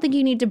 I don't think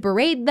you need to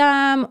berate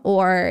them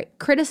or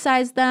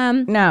criticize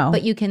them. No.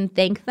 But you can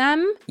thank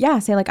them. Yeah,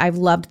 say like, I've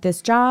loved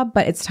this job,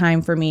 but it's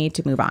time for me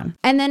to move on.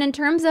 And then in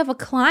terms of a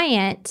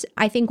client,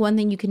 I think one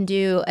thing you can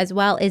do as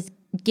well is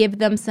give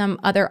them some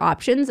other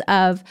options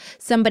of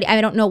somebody. I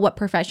don't know what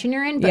profession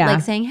you're in, but Yeah.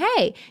 like saying,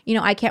 hey,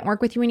 I can't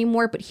work with you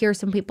anymore, but here's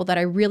some people that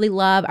I really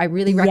love. I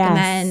really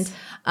recommend.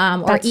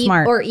 That's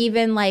smart. Or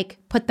even like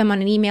put them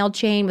on an email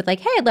chain with like,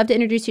 hey, I'd love to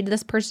introduce you to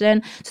this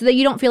person, so that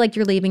you don't feel like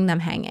you're leaving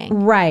them hanging.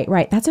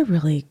 Right. That's a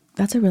really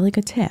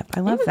good tip. I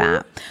love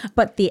that.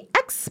 But the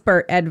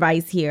expert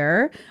advice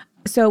here.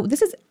 So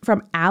this is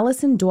from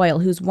Allison Doyle,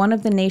 who's one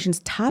of the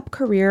nation's top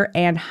career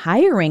and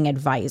hiring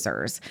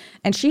advisors.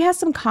 And she has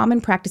some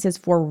common practices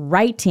for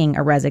writing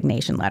a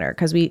resignation letter,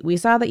 because we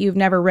saw that you've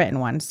never written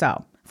one.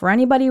 So for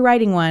anybody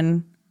writing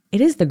one,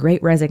 it is the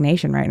Great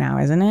Resignation right now,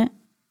 isn't it?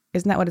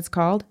 Isn't that what it's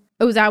called?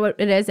 Oh, is that what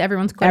it is?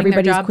 Everyone's quitting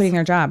Everybody's their jobs? quitting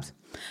their jobs.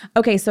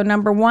 Okay, so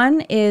number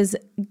one is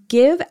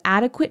give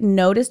adequate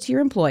notice to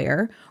your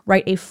employer,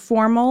 write a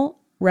formal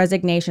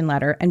resignation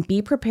letter, and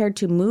be prepared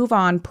to move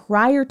on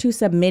prior to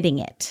submitting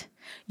it.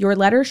 Your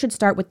letter should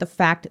start with the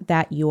fact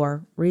that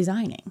you're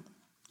resigning.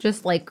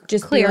 Just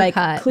Clear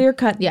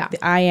cut. Yeah.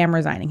 I am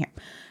resigning here.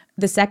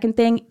 The second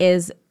thing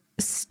is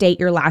state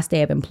your last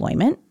day of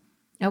employment.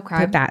 Okay.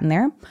 Put that in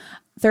there.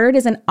 Third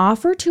is an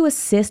offer to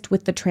assist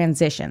with the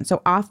transition.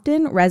 So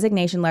often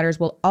resignation letters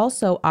will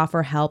also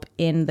offer help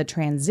in the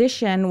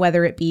transition,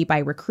 whether it be by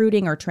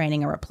recruiting or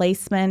training a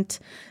replacement,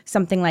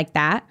 something like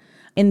that.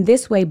 In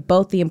this way,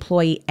 both the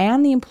employee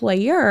and the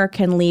employer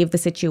can leave the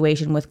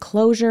situation with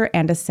closure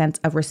and a sense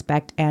of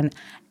respect and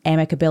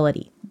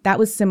amicability. That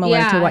was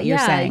similar to what you're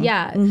saying.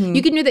 Yeah.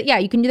 You can do that. Yeah.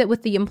 You can do that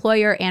with the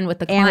employer and with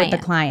the client. And with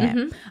the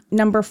client.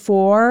 Number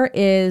 4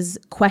 is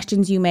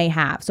questions you may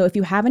have. So if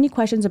you have any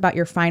questions about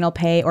your final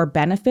pay or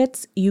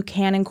benefits, you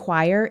can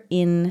inquire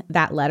in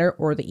that letter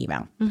or the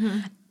email.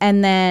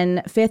 And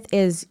then 5th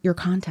is your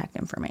contact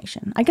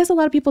information. I guess a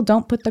lot of people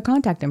don't put the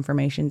contact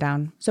information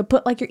down. So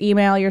put like your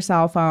email, your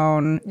cell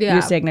phone,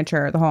 your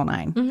signature, the whole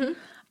 9.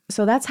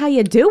 So that's how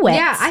you do it.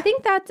 Yeah, I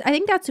think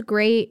that's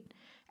great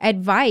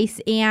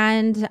advice,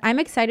 and I'm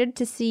excited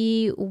to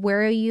see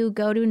where you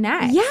go to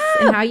next. Yeah.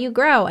 And how you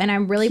grow. And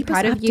I'm really Keep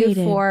proud us of you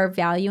updated. for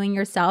valuing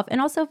yourself and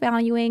also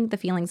valuing the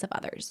feelings of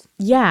others.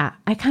 Yeah.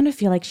 I kind of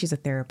feel like she's a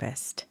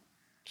therapist.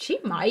 She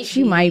might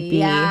be.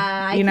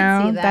 Yeah, I you can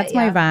know, see that. that's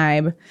my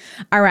vibe.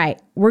 All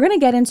right. We're going to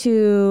get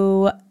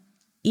into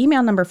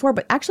email number 4,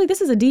 but actually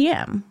this is a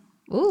DM.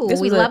 Ooh,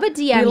 This we was love a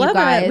DM, we you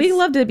guys. We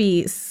love to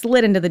be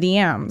slid into the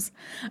DMs.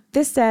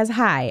 This says,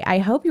 hi, I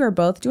hope you are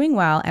both doing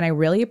well, and I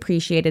really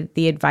appreciated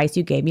the advice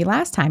you gave me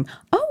last time.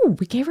 Oh,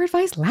 we gave her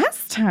advice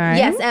last time?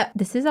 Yes,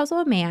 this is also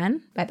a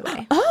man, by the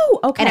way. Oh,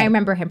 okay. And I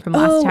remember him from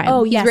last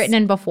time. He's yes. written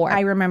in before. I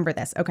remember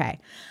this. Okay.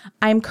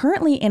 I'm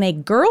currently in a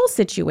girl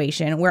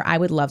situation where I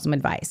would love some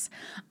advice.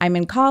 I'm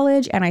in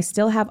college and I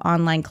still have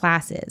online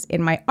classes.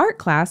 In my art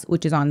class,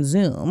 which is on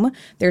Zoom,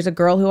 there's a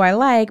girl who I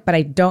like, but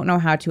I don't know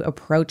how to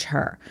approach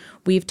her.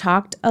 We've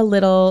talked a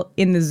little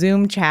in the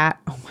Zoom chat.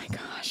 Oh my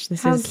gosh.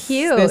 How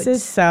cute. This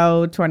is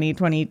so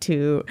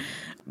 2022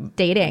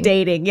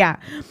 dating. Yeah.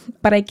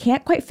 But I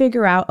can't quite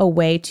figure out a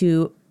way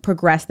to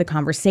progress the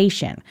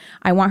conversation.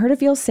 I want her to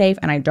feel safe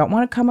and I don't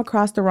want to come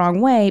across the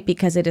wrong way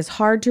because it is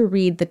hard to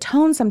read the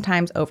tone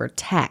sometimes over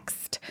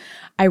text.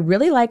 I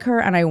really like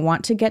her and I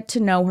want to get to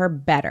know her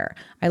better.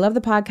 I love the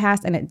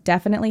podcast and it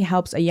definitely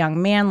helps a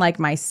young man like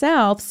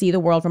myself see the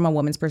world from a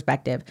woman's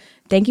perspective.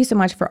 Thank you so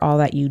much for all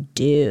that you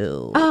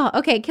do. Oh,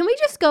 okay. Can we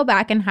just go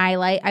back and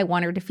highlight I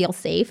want her to feel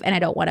safe and I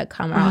don't want to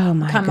come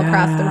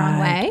across the wrong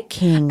way?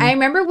 King. I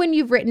remember when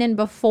you've written in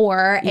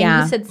before and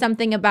you said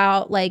something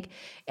about like,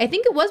 I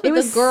think it was with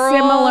the girl.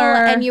 Similar.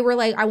 And you were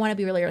like, I want to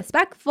be really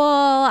respectful.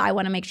 I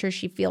want to make sure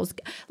she feels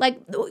like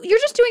you're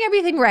just doing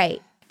everything right.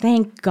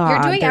 Thank God.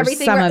 You're doing There's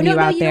everything some right. of you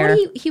out you there.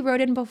 know what he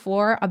wrote in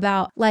before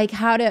about like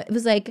how to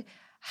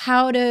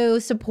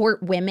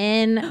support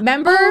women.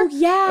 Remember? Oh,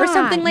 yeah. Or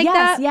something like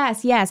that.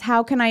 Yes.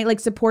 How can I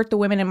like support the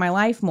women in my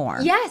life more?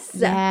 Yes.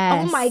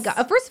 Yes. Oh my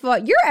God. First of all,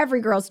 you're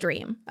every girl's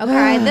dream.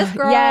 Okay. This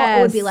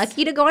girl would be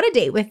lucky to go on a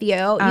date with you.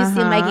 You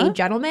seem like a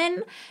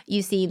gentleman.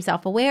 You seem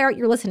self-aware.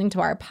 You're listening to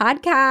our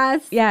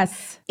podcast.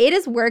 Yes. It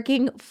is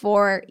working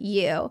for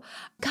you.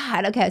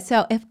 God, okay.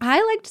 So if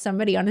I liked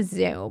somebody on a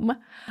Zoom,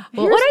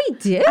 what would I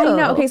do? I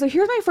know. Okay, so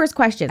here's my first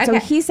question. So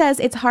Okay. he says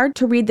it's hard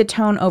to read the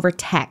tone over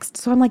text.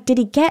 So I'm like, did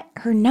he get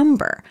her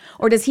number?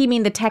 Or does he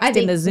mean the text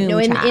in the Zoom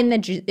chat?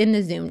 in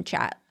the Zoom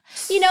chat.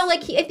 You know,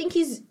 like I think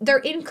they're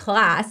in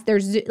class.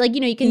 There's like,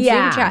 you know, you can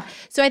Zoom chat.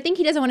 So I think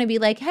he doesn't want to be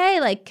like, hey,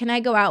 like, can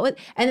I go out with,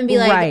 and then be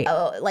like,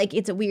 oh, like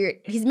it's a weird,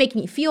 he's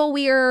making me feel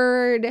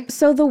weird.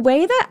 So the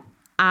way that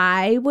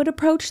I would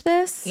approach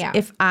this,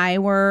 if I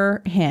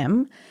were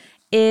him,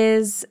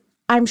 is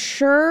I'm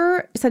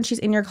sure since she's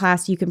in your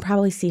class, you can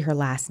probably see her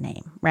last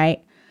name,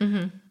 right?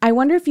 Mm-hmm. I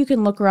wonder if you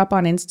can look her up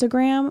on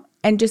Instagram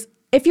and just,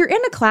 if you're in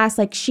a class,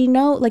 like she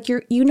know, like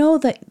you know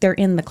that they're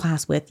in the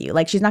class with you.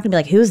 Like she's not gonna be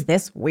like, who's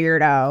this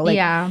weirdo?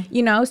 Like,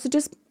 you know, so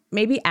just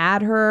maybe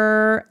add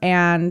her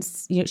and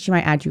you know, she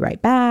might add you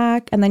right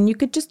back. And then you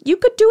could do a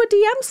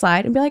DM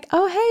slide and be like,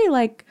 oh, hey,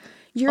 like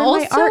you're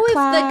also, in my art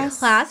class. Also, if the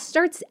class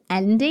starts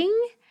ending,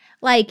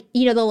 like,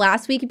 you know, the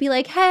last week could be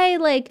like, hey,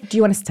 like, do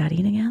you want to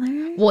study together?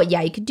 Well,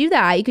 yeah, you could do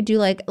that. You could do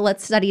like,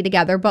 let's study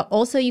together. But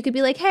also you could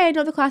be like, hey, I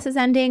know the class is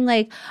ending.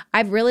 Like,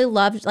 I've really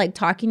loved like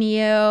talking to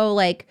you.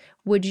 Like,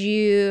 would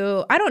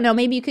you, I don't know,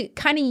 maybe you could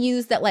kind of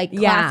use that like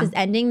class is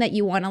ending, that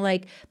you want to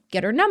like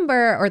get her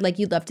number, or like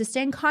you'd love to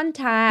stay in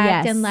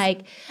contact. And like,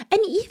 and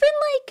even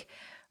like,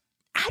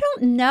 I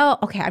don't know.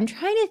 Okay, I'm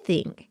trying to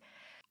think.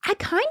 I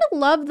kind of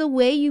love the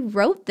way you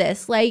wrote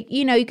this. Like,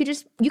 you know, you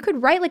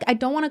could write like, I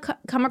don't want to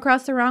come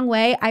across the wrong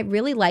way. I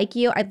really like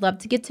you. I'd love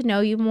to get to know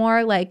you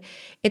more. Like,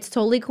 it's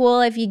totally cool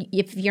if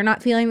you're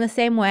not feeling the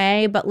same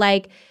way, but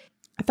like,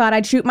 I thought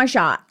I'd shoot my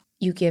shot.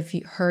 You give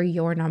her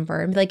your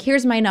number and be like,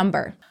 here's my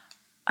number.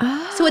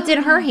 So it's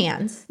in her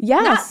hands.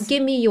 Yes. Not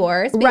give me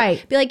yours.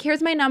 Right. Be like,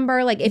 here's my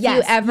number. Like, if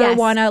you ever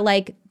want to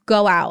like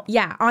go out.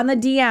 Yeah, on the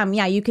DM.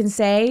 Yeah, you can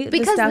say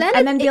because the stuff then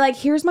and then be like,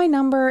 here's my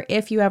number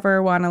if you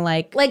ever want to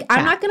like chat.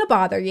 I'm not going to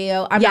bother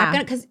you. I'm not going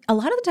to, because a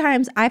lot of the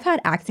times I've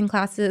had acting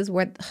classes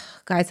where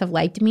guys have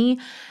liked me.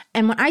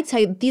 And when I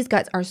tell you, these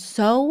guys are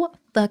so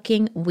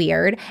fucking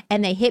weird,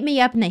 and they hit me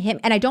up and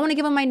I don't want to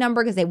give them my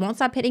number because they won't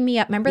stop hitting me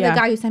up. Remember the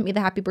guy who sent me the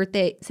happy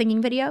birthday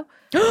singing video?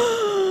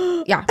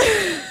 Yeah.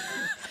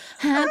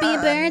 Happy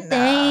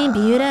birthday,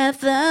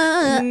 beautiful.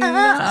 And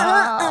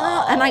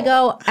I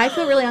go, I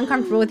feel really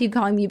uncomfortable with you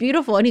calling me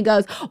beautiful. And he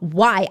goes,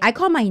 why? I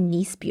call my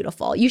niece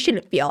beautiful. You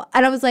shouldn't feel.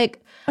 And I was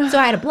like, so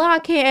I had to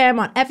block him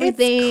on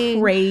everything. It's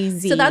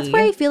crazy. So that's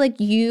why I feel like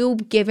you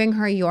giving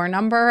her your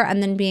number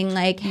and then being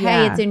like,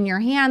 hey, it's in your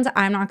hands.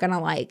 I'm not going to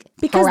like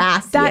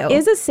harass you. That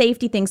is a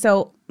safety thing.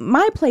 So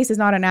my place is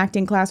not an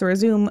acting class or a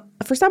Zoom.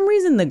 For some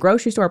reason, the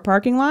grocery store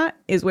parking lot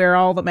is where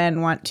all the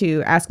men want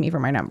to ask me for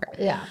my number.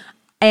 Yeah.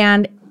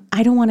 And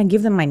I don't want to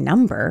give them my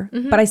number,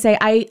 but I say,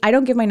 I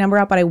don't give my number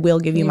out, but I will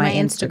give you my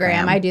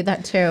Instagram. I do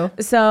that too.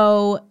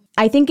 So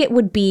I think it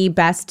would be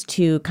best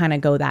to kind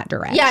of go that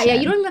direction. Yeah.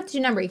 You don't even have to do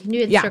number. You can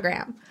do Instagram.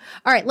 Yeah.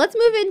 All right, let's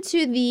move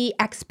into the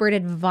expert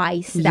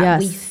advice that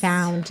we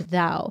found,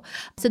 though.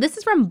 So this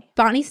is from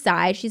Bonnie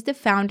Tsai. She's the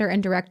founder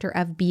and director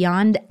of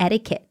Beyond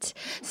Etiquette.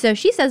 So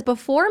she says,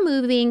 before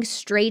moving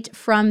straight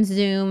from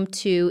Zoom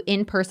to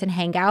in-person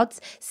hangouts,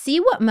 see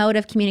what mode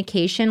of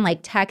communication, like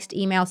text,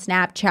 email,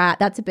 Snapchat,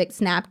 that's a big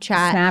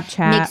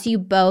Snapchat, makes you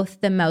both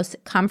the most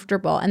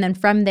comfortable. And then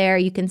from there,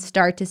 you can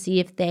start to see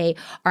if they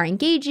are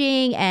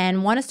engaging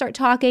and want to start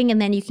talking,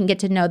 and then you can get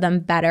to know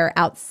them better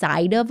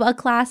outside of a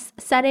class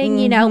setting,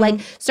 you know, like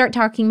start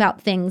talking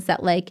about things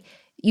that like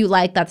you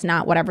like, that's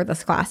not whatever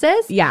this class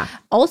is. Yeah.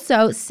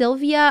 Also,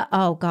 Sylvia,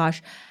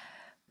 McCuckey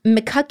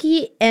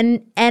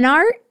and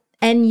Enyart.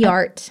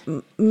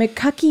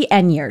 McCuckey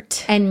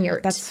Enyart.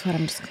 Enyart. That's what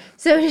I'm just...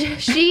 So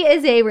she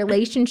is a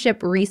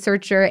relationship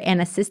researcher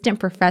and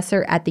assistant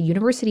professor at the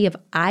University of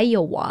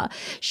Iowa.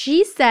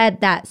 She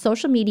said that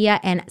social media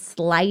and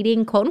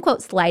sliding, quote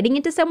unquote, sliding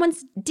into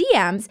someone's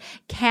DMs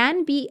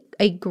can be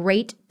a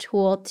great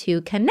tool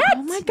to connect.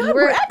 Oh my God,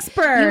 we're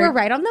expert. You were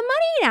right on the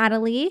money,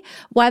 Natalie.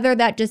 Whether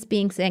that just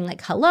being saying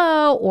like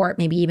hello, or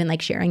maybe even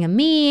like sharing a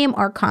meme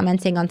or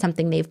commenting on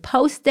something they've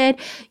posted,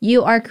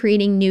 you are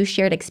creating new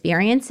shared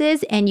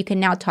experiences, and you can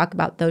now talk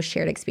about those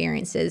shared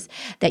experiences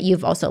that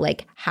you've also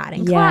like had had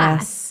in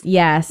class.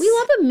 Yes. We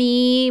love a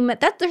meme.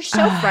 They're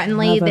so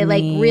friendly. love a They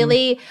like meme.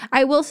 really,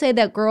 I will say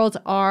that girls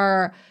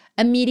are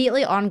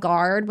immediately on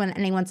guard when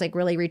anyone's like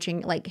really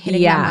reaching, like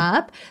hitting them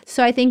up.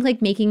 So I think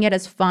like making it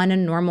as fun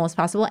and normal as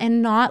possible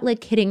and not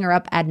like hitting her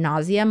up ad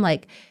nauseum.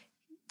 Like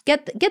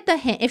get the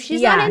hint. If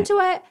she's not into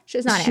it,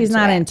 she's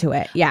not into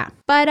it. Yeah.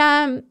 But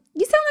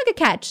you sound like a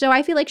catch, so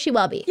I feel like she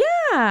will be.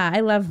 Yeah,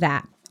 I love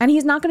that. And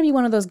he's not going to be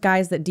one of those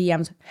guys that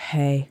DMs,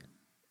 hey.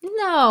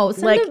 No,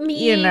 send Like, a meme.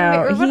 you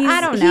know,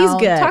 I don't know. He's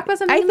good. Talk about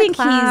something I in think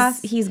the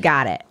class. he's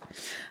got it.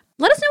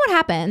 Let us know what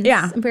happens.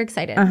 Yeah. I'm very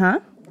excited. Uh-huh.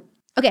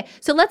 Okay,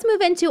 so let's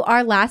move into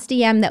our last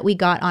DM that we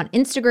got on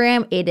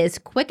Instagram. It is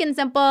quick and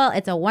simple.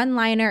 It's a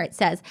one-liner. It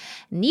says,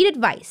 need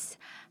advice.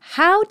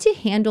 How to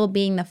handle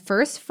being the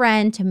first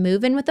friend to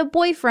move in with a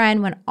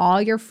boyfriend when all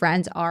your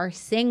friends are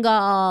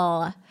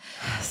single.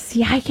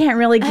 See, I can't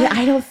really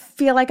I don't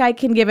feel like I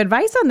can give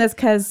advice on this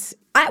because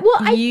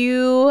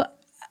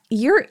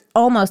you're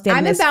almost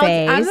in this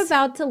phase. I'm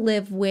about to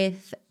live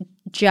with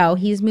Joe.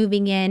 He's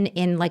moving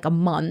in like a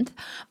month.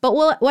 But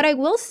what I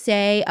will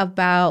say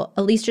about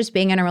at least just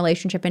being in a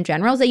relationship in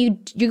general is that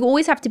you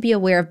always have to be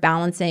aware of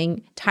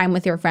balancing time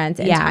with your friends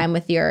and time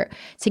with your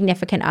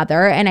significant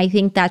other. And I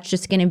think that's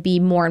just going to be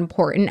more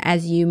important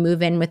as you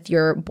move in with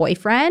your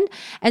boyfriend.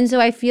 And so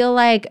I feel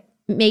like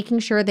making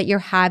sure that you're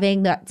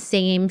having that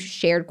same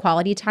shared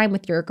quality time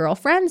with your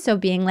girlfriend. So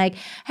being like,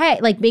 hey,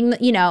 like being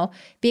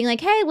like,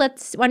 hey, why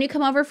don't you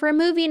come over for a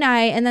movie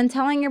night? And then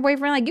telling your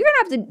boyfriend, like, you're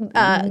going to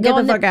have to get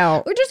the fuck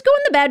out. Or just go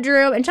in the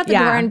bedroom and shut the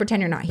door and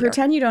pretend you're not here.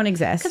 Pretend you don't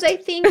exist. Because I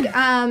think,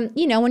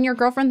 when your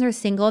girlfriends are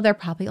single, they're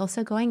probably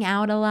also going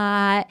out a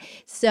lot.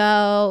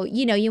 So,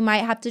 you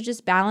might have to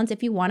just balance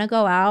if you want to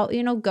go out,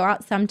 go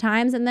out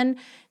sometimes and then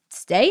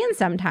stay in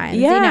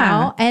sometimes,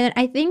 And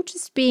I think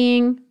just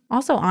being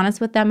also honest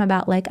with them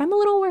about like, I'm a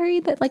little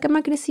worried that like I'm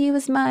not going to see you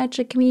as much.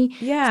 Like, can we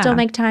still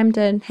make time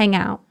to hang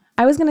out?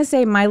 I was going to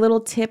say my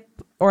little tip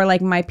or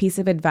like my piece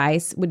of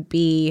advice would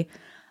be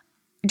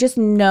just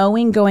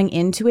knowing going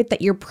into it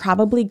that you're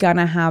probably going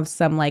to have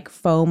some like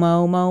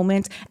FOMO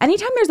moments.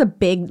 Anytime there's a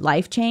big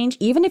life change,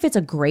 even if it's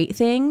a great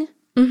thing,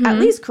 at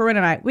least Corinne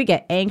and I, we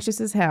get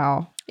anxious as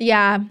hell.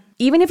 Yeah.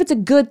 Even if it's a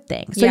good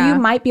thing. So you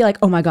might be like,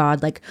 oh my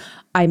God, like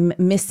I'm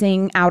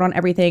missing out on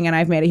everything and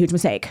I've made a huge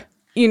mistake.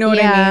 You know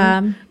what I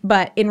mean?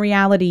 But in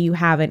reality, you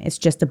haven't. It's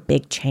just a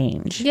big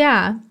change.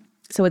 Yeah.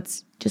 So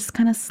it's just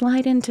kind of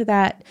slide into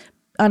that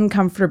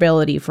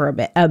uncomfortability for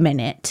a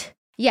minute.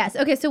 Yes.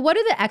 Okay. So what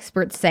do the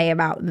experts say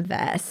about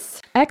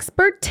this?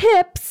 Expert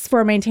tips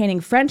for maintaining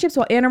friendships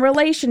while in a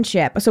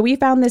relationship. So we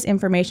found this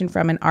information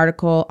from an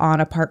article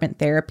on apartment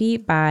therapy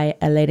by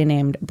a lady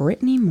named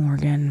Brittany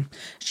Morgan.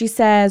 She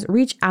says,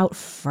 reach out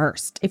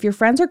first. If your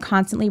friends are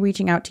constantly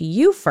reaching out to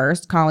you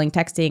first, calling,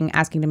 texting,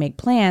 asking to make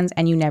plans,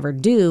 and you never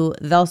do,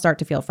 they'll start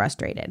to feel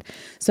frustrated.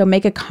 So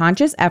make a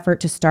conscious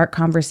effort to start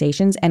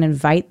conversations and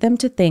invite them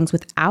to things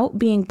without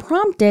being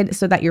prompted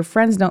so that your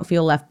friends don't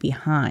feel left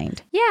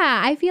behind.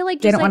 Yeah. I feel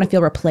like They don't want to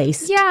feel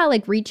replaced. Yeah,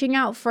 like reaching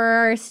out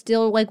first,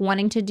 still like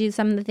wanting to do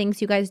some of the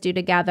things you guys do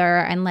together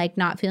and like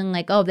not feeling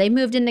like, oh, they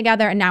moved in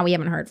together and now we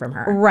haven't heard from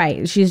her.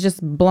 Right. She's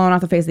just blown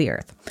off the face of the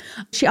earth.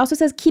 She also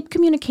says keep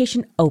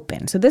communication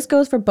open. So this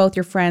goes for both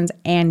your friends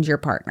and your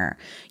partner.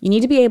 You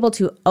need to be able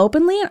to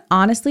openly and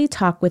honestly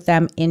talk with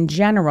them in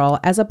general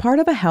as a part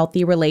of a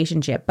healthy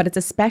relationship, but it's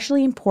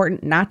especially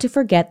important not to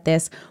forget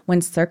this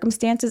when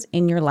circumstances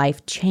in your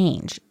life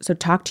change. So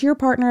talk to your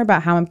partner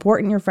about how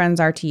important your friends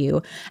are to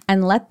you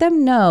and let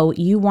them know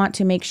you want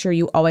to make sure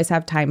you always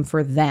have time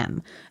for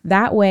them.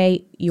 That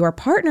way, your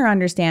partner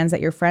understands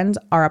that your friends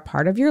are a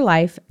part of your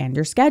life and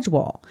your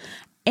schedule.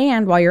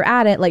 And while you're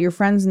at it, let your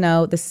friends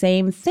know the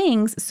same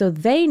things so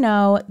they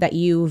know that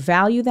you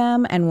value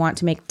them and want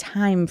to make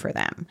time for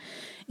them.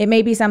 It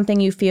may be something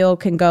you feel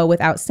can go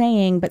without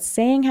saying, but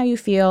saying how you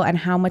feel and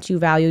how much you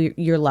value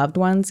your loved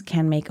ones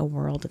can make a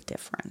world of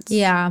difference.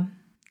 Yeah.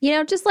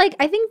 Just like,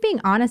 I think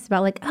being honest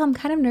about like, oh, I'm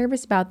kind of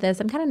nervous about this.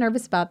 I'm kind of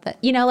nervous about that.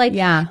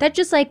 That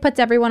just like puts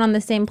everyone on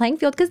the same playing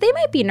field because they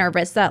might be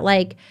nervous that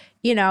like,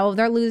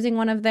 they're losing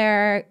one of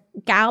their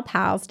gal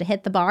pals to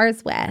hit the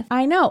bars with.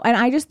 I know. And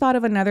I just thought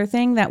of another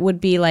thing that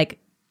would be like,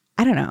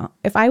 I don't know.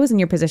 If I was in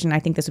your position, I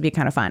think this would be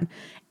kind of fun.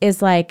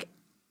 Is like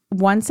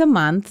once a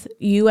month,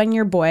 you and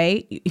your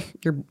boy,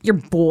 your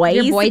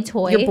boy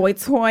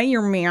toy,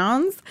 your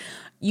mans,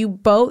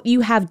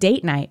 you have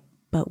date night,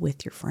 but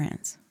with your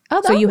friends.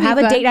 Oh, so you have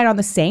a date night on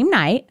the same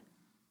night,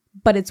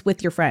 but it's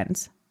with your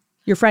friends,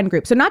 your friend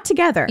group. So not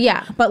together.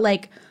 Yeah. But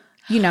like,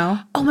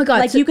 oh my God.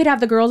 Like you could have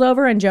the girls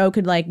over and Joe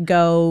could like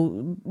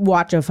go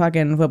watch a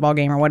fucking football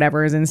game or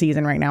whatever is in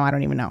season right now. I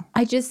don't even know.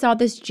 I just saw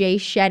this Jay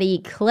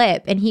Shetty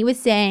clip and he was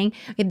saying,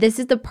 okay, this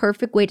is the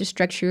perfect way to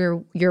structure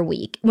your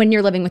week when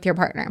you're living with your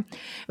partner.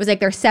 It was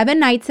like there's 7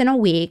 nights in a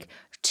week.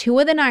 2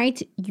 of the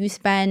nights you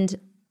spend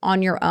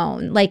on your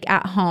own, like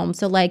at home.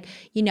 So like,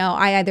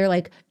 I either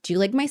like do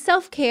like my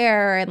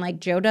self-care and like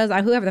Joe does,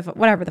 whatever the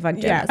fuck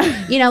Joe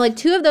does. Like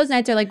 2 of those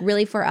nights are like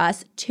really for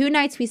us. 2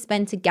 nights we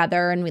spend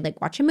together and we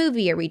like watch a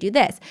movie or we do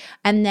this.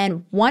 And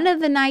then one of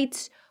the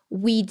nights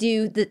we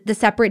do the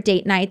separate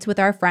date nights with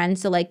our friends.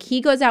 So like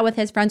he goes out with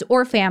his friends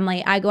or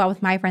family. I go out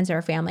with my friends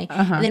or family.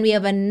 And then we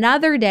have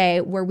another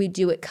day where we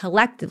do it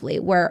collectively,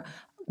 where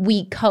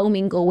we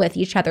commingle with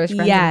each other's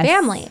friends and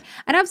family.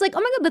 And I was like,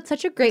 oh my God, that's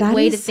such a great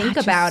way to think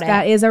about it.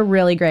 That is a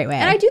really great way.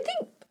 And I do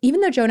think,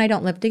 even though Joe and I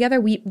don't live together,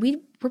 we're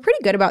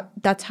pretty good about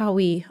that's how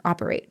we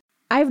operate.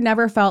 I've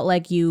never felt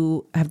like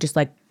you have just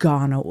like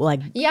gone, like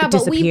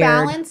but we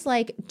balance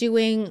like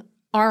doing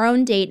our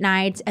own date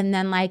nights, and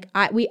then like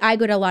I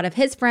go to a lot of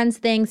his friends'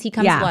 things. He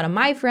comes to a lot of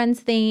my friends'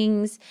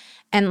 things,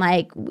 and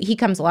like he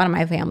comes to a lot of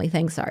my family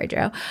things. Sorry,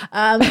 Joe. You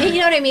know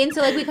what I mean?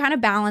 So like we kind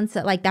of balance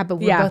it like that. But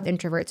we're both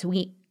introverts, so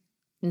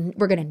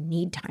we're gonna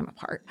need time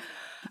apart.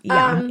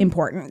 Yeah,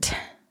 important.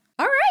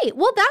 All right.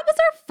 Well, that was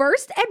our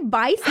first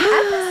advice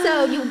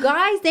episode. You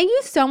guys, thank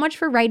you so much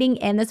for writing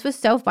in. This was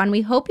so fun.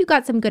 We hope you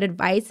got some good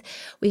advice.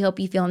 We hope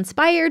you feel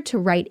inspired to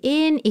write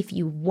in if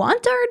you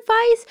want our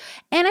advice.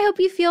 And I hope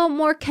you feel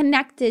more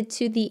connected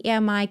to the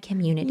AMI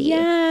community.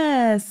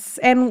 Yes.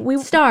 And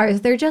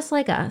stars, they're just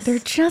like us. They're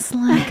just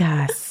like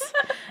us.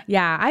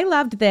 Yeah, I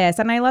loved this.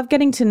 And I love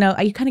getting to know,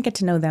 you kind of get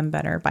to know them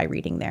better by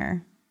reading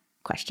their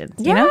questions.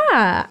 You know?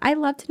 I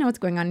love to know what's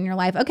going on in your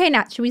life. Okay,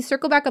 Nat, should we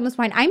circle back on this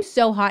wine? I'm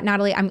so hot,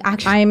 Natalie. I'm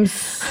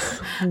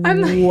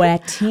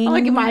sweating. I'm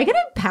like, am I gonna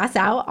pass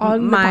out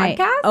on the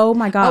podcast? Oh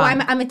my God. Oh,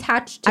 I'm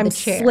attached to the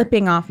chair. I'm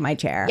slipping off my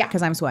chair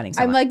because I'm sweating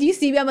so much. Like, do you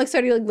see me? I'm like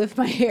starting to like lift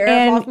my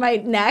hair off my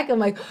neck. I'm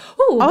like,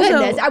 oh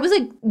goodness. I was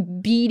like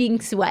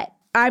beading sweat.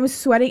 I'm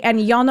sweating, and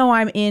y'all know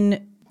I'm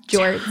in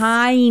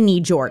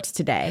tiny jorts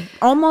today.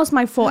 Almost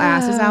my full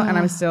ass is out, and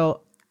I'm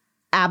still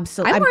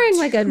absolutely. I'm wearing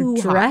like a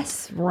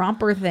dress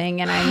romper thing,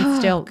 and I'm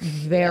still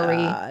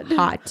very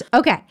hot.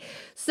 Okay,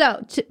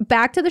 so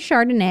back to the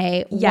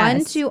Chardonnay. Yes.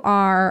 One to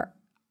our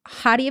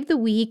hottie of the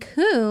week,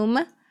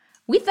 whom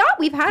we thought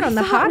we've had on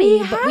the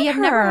potty, but we have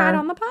never had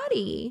on the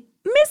potty.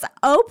 Miss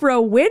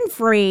Oprah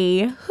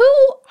Winfrey.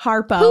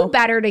 Harpo. Who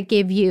better to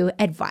give you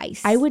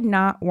advice? I would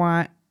not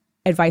want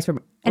advice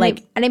from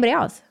anybody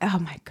else. Oh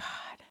my God.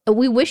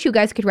 We wish you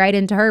guys could write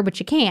into her, but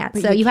you can't.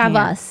 So you have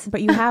us.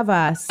 But you have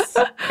us.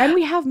 And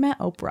we have met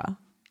Oprah.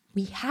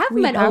 We have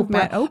met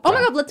Oprah. Oh my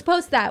God, let's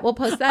post that. We'll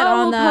post that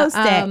on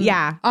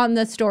on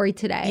the story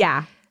today.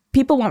 Yeah.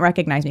 People won't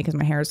recognize me because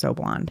my hair is so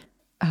blonde.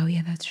 Oh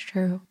yeah, that's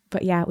true.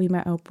 But yeah, we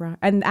met Oprah.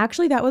 And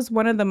actually that was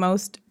one of the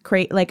most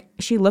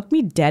she looked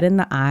me dead in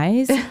the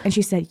eyes and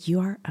she said, "You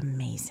are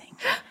amazing."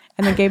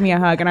 And then gave me a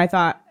hug, and I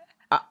thought,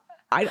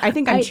 I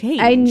think I'm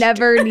changed. I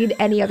never need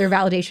any other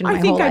validation in my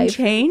whole life. I think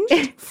I'm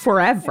changed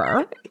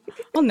forever.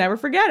 I'll never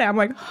forget it. I'm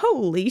like,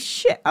 holy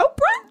shit,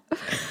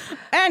 Oprah?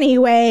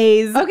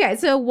 Anyways. Okay,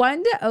 so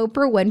one to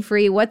Oprah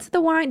Winfrey. What's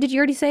the wine? Did you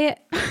already say it?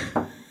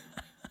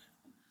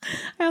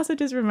 I also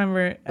just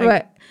remember.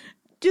 What?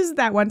 Just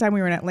that one time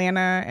we were in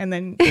Atlanta, and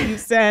then you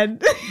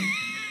said,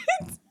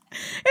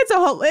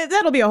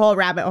 that'll be a whole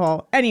rabbit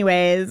hole.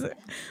 Anyways.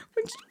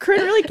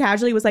 Corinne really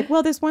casually was like,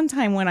 well, this one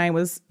time when I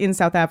was in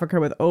South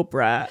Africa with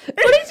Oprah.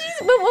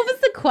 What was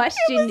the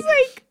question? It was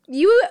like,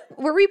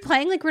 were we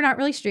playing like we're not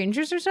really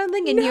strangers or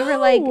something? And you were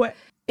like,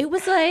 it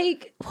was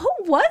like, who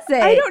was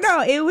it? I don't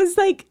know. It was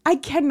like, I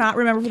cannot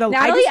remember for the life.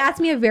 Natalie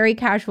asked me a very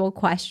casual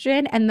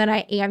question, and then I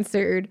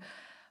answered,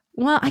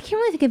 well, I can't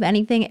really think of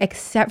anything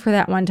except for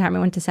that one time I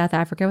went to South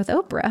Africa with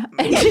Oprah.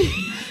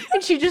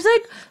 And she just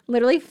like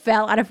literally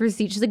fell out of her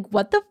seat. She's like,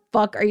 what the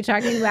fuck are you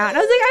talking about? And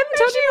I was like, I'm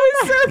talking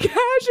about so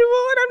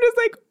casual. And I'm just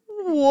like,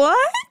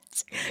 what?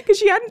 Because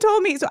she hadn't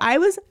told me. So I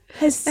was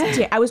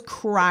I was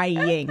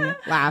crying,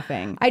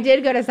 laughing. I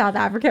did go to South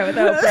Africa with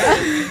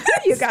Oprah.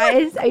 You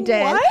guys, I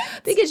did. What?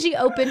 Because she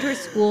opened her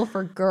school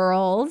for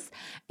girls.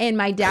 And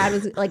my dad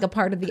was like a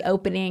part of the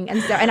opening.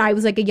 And I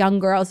was like a young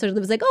girl. So it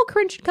was like, oh,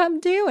 Corinne should come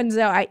too. And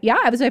so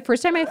it was my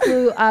first time I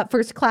flew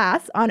first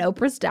class on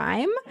Oprah's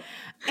dime.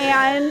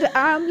 And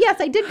yes,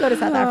 I did go to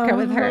South Africa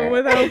with her.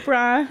 With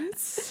Oprah.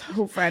 It's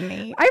so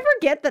funny. I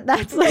forget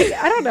that's like,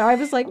 I don't know. I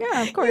was like,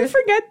 yeah, of course. You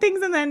forget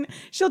things, and then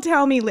she'll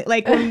tell me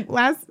like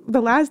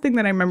the last thing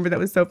that I remember that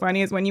was so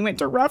funny is when you went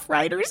to Rough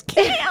Riders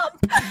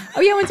camp.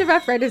 Oh yeah, I went to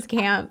Rough Riders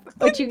camp.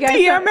 But you guys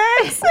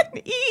DMX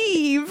and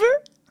Eve.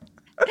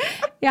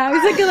 Yeah, I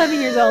was like 11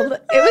 years old.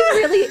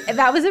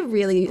 That was a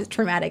really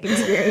traumatic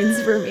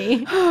experience for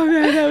me. Oh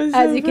man, that was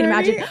as you can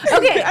imagine.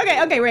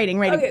 Okay,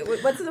 rating. Okay,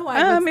 what's the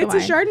wine? It's a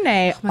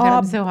Chardonnay. Oh my God,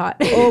 I'm so hot.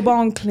 Au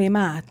Bon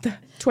Climat,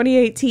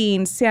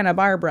 2018 Santa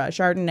Barbara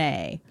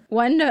Chardonnay.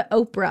 One to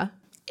Oprah.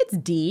 It's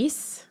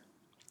decent.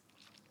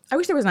 I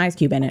wish there was an ice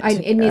cube in it.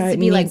 It needs to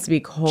be needs to be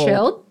cold.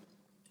 Chilled.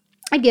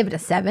 I'd give it a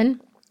 7.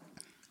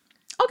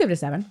 I'll give it a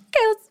 7.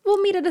 Okay,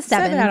 we'll meet at a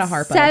 7. 7 out of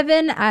Harpo.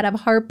 7 out of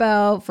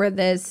Harpo for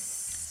this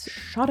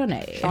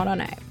Chardonnay.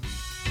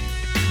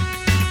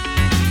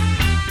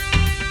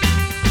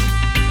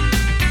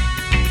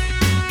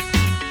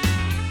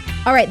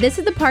 All right, this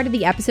is the part of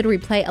the episode where we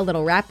play a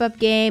little wrap-up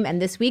game,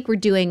 and this week we're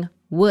doing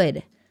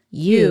Would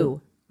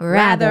You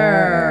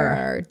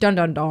Rather. Dun,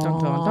 dun, dun. Dun,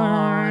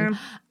 dun,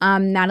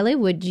 dun. Natalie,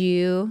 would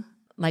you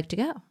like to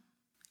go?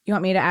 You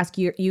want me to ask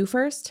you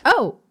first?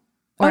 Oh,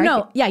 Oh,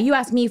 no. Yeah, you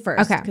ask me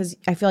first. Okay. Because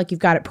I feel like you've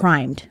got it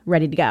primed,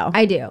 ready to go.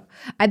 I do.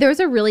 There was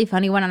a really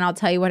funny one, and I'll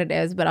tell you what it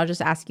is, but I'll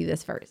just ask you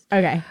this first.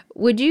 Okay.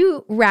 Would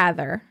you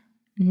rather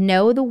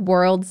know the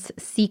world's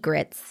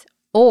secrets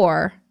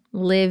or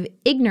live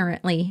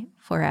ignorantly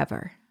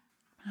forever?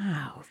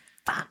 Oh,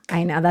 fuck.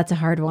 I know, that's a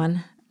hard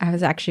one. I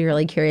was actually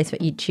really curious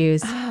what you'd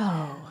choose.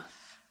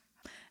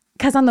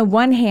 Because on the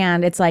one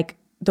hand, it's like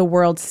the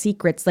world's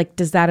secrets. Like,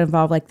 does that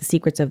involve like the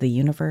secrets of the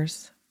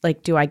universe?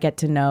 Like, do I get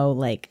to know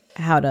like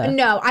how to?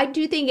 No, I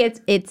do think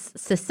it's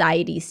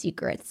society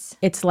secrets.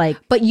 It's like,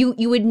 But you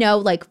would know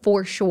like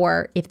for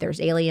sure if there's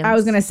aliens. I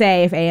was going to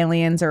say if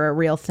aliens are a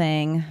real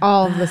thing.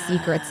 all of the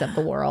secrets of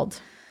the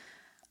world.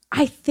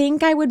 I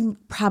think I would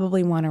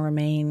probably want to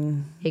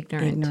remain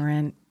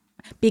ignorant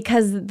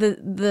because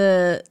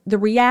the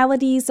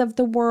realities of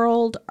the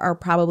world are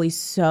probably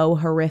so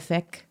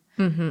horrific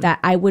that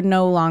I would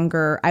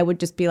I would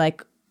just be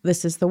like,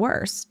 this is the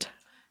worst.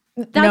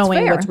 That's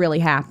knowing fair. what's really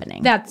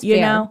happening. That's you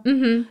fair. know?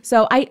 Mm-hmm.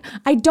 So I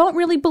don't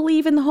really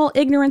believe in the whole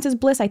ignorance is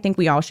bliss. I think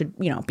we all should,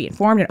 be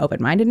informed and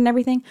open-minded and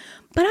everything.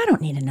 But I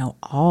don't need to know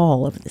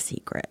all of the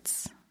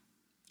secrets.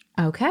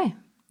 Okay.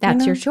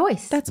 That's your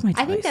choice. That's my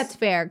I think choice. that's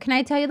fair. Can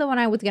I tell you the one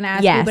I was going to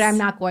ask Yes. you, but I'm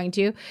not going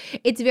to?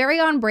 It's very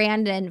on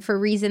brand and for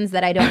reasons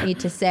that I don't need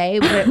to say,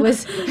 but it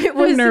was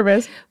I'm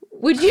nervous.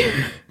 Would you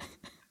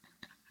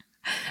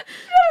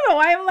I don't know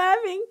why I'm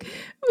laughing.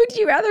 Would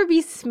you rather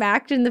be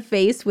smacked in the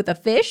face with a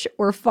fish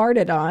or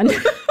farted on?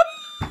 What?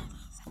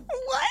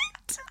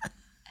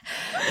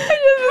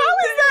 How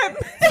is that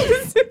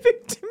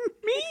specific to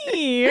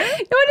me? No,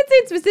 I didn't say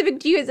it's specific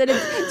to you. I said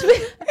it's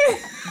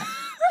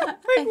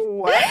Like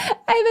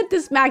what? I meant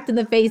the smacked in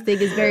the face thing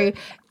is very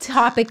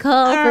topical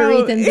for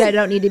reasons that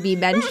don't need to be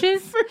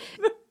mentioned.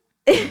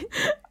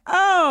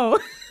 Oh.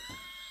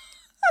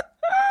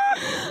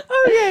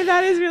 Okay,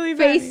 that is really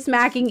funny. Face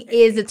smacking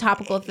is a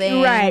topical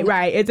thing.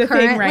 Right. It's a thing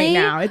right currently,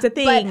 now. It's a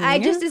thing. But I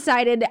just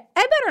decided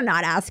I better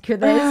not ask her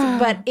this,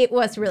 but it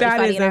was really That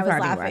funny is and I a was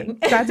funny laughing. one.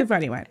 That's a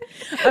funny one.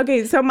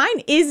 Okay, so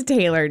mine is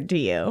tailored to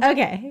you.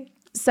 Okay.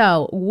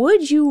 So,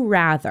 would you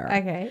rather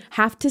Okay.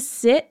 have to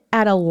sit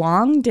at a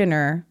long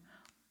dinner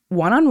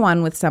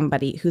one-on-one with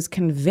somebody who's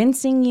trying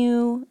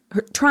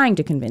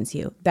to convince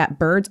you that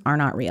birds are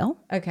not real,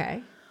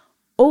 Okay.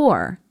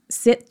 or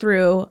sit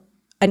through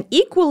an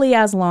equally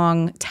as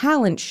long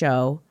talent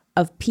show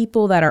of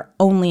people that are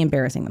only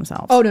embarrassing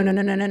themselves? Oh,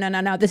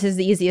 no. This is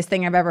the easiest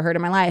thing I've ever heard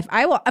in my life.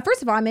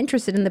 First of all, I'm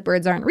interested in the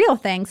birds aren't real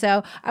thing.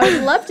 So I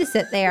would love to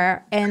sit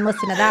there and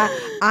listen to that.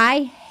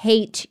 I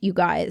hate you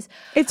guys.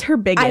 It's her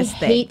biggest I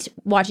thing. hate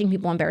watching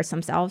people embarrass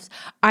themselves.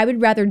 I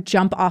would rather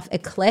jump off a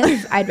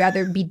cliff. I'd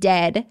rather be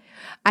dead.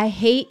 I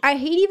hate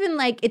even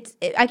like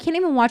I can't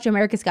even watch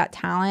America's Got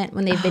Talent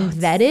when they've been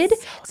vetted.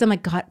 Because I'm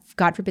like,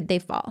 God forbid they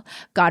fall.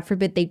 God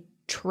forbid they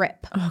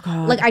trip. Oh,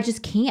 God. Like I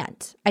just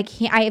can't. I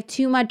have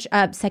too much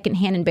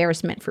secondhand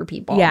embarrassment for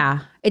people.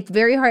 Yeah. It's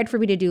very hard for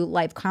me to do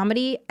live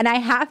comedy. And I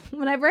have,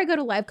 whenever I go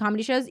to live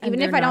comedy shows,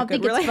 even if I don't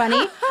think it's funny,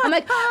 I'm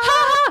like, ha,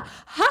 ha,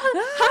 ha, ha,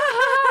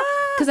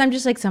 ha. Because I'm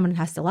just like, someone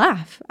has to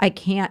laugh. I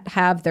can't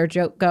have their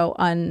joke go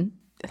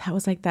That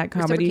was like that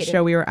comedy Reciprocated.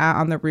 show we were at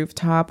on the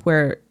rooftop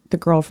where the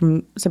girl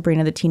from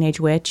Sabrina the Teenage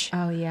Witch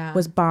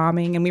was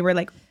bombing and we were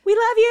like, we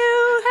love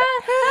you.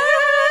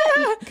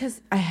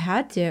 because I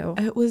had to.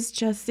 It was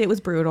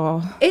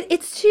brutal.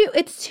 It's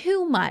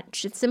too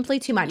much. It's simply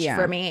too much Yeah.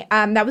 for me.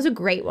 That was a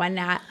great one,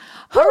 Nat.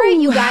 All right,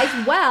 you guys.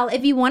 Well,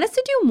 if you want us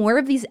to do more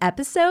of these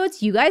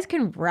episodes, you guys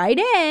can write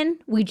in.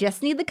 We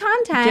just need the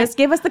content. Just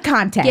give us the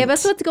content. Give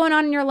us what's going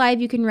on in your life.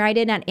 You can write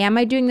in at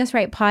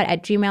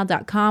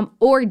amidoingthisrightpod@gmail.com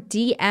or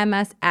DM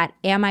us at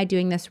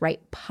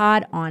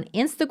amidoingthisrightpod on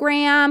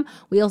Instagram.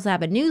 We also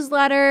have a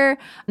newsletter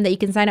that you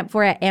can sign up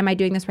for at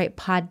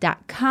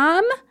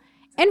amidoingthisrightpod.com.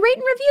 And rate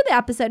and review the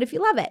episode if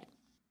you love it.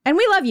 And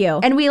we love you.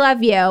 And we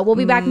love you. We'll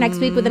be back next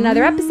week with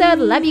another episode.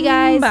 Love you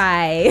guys.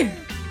 Bye.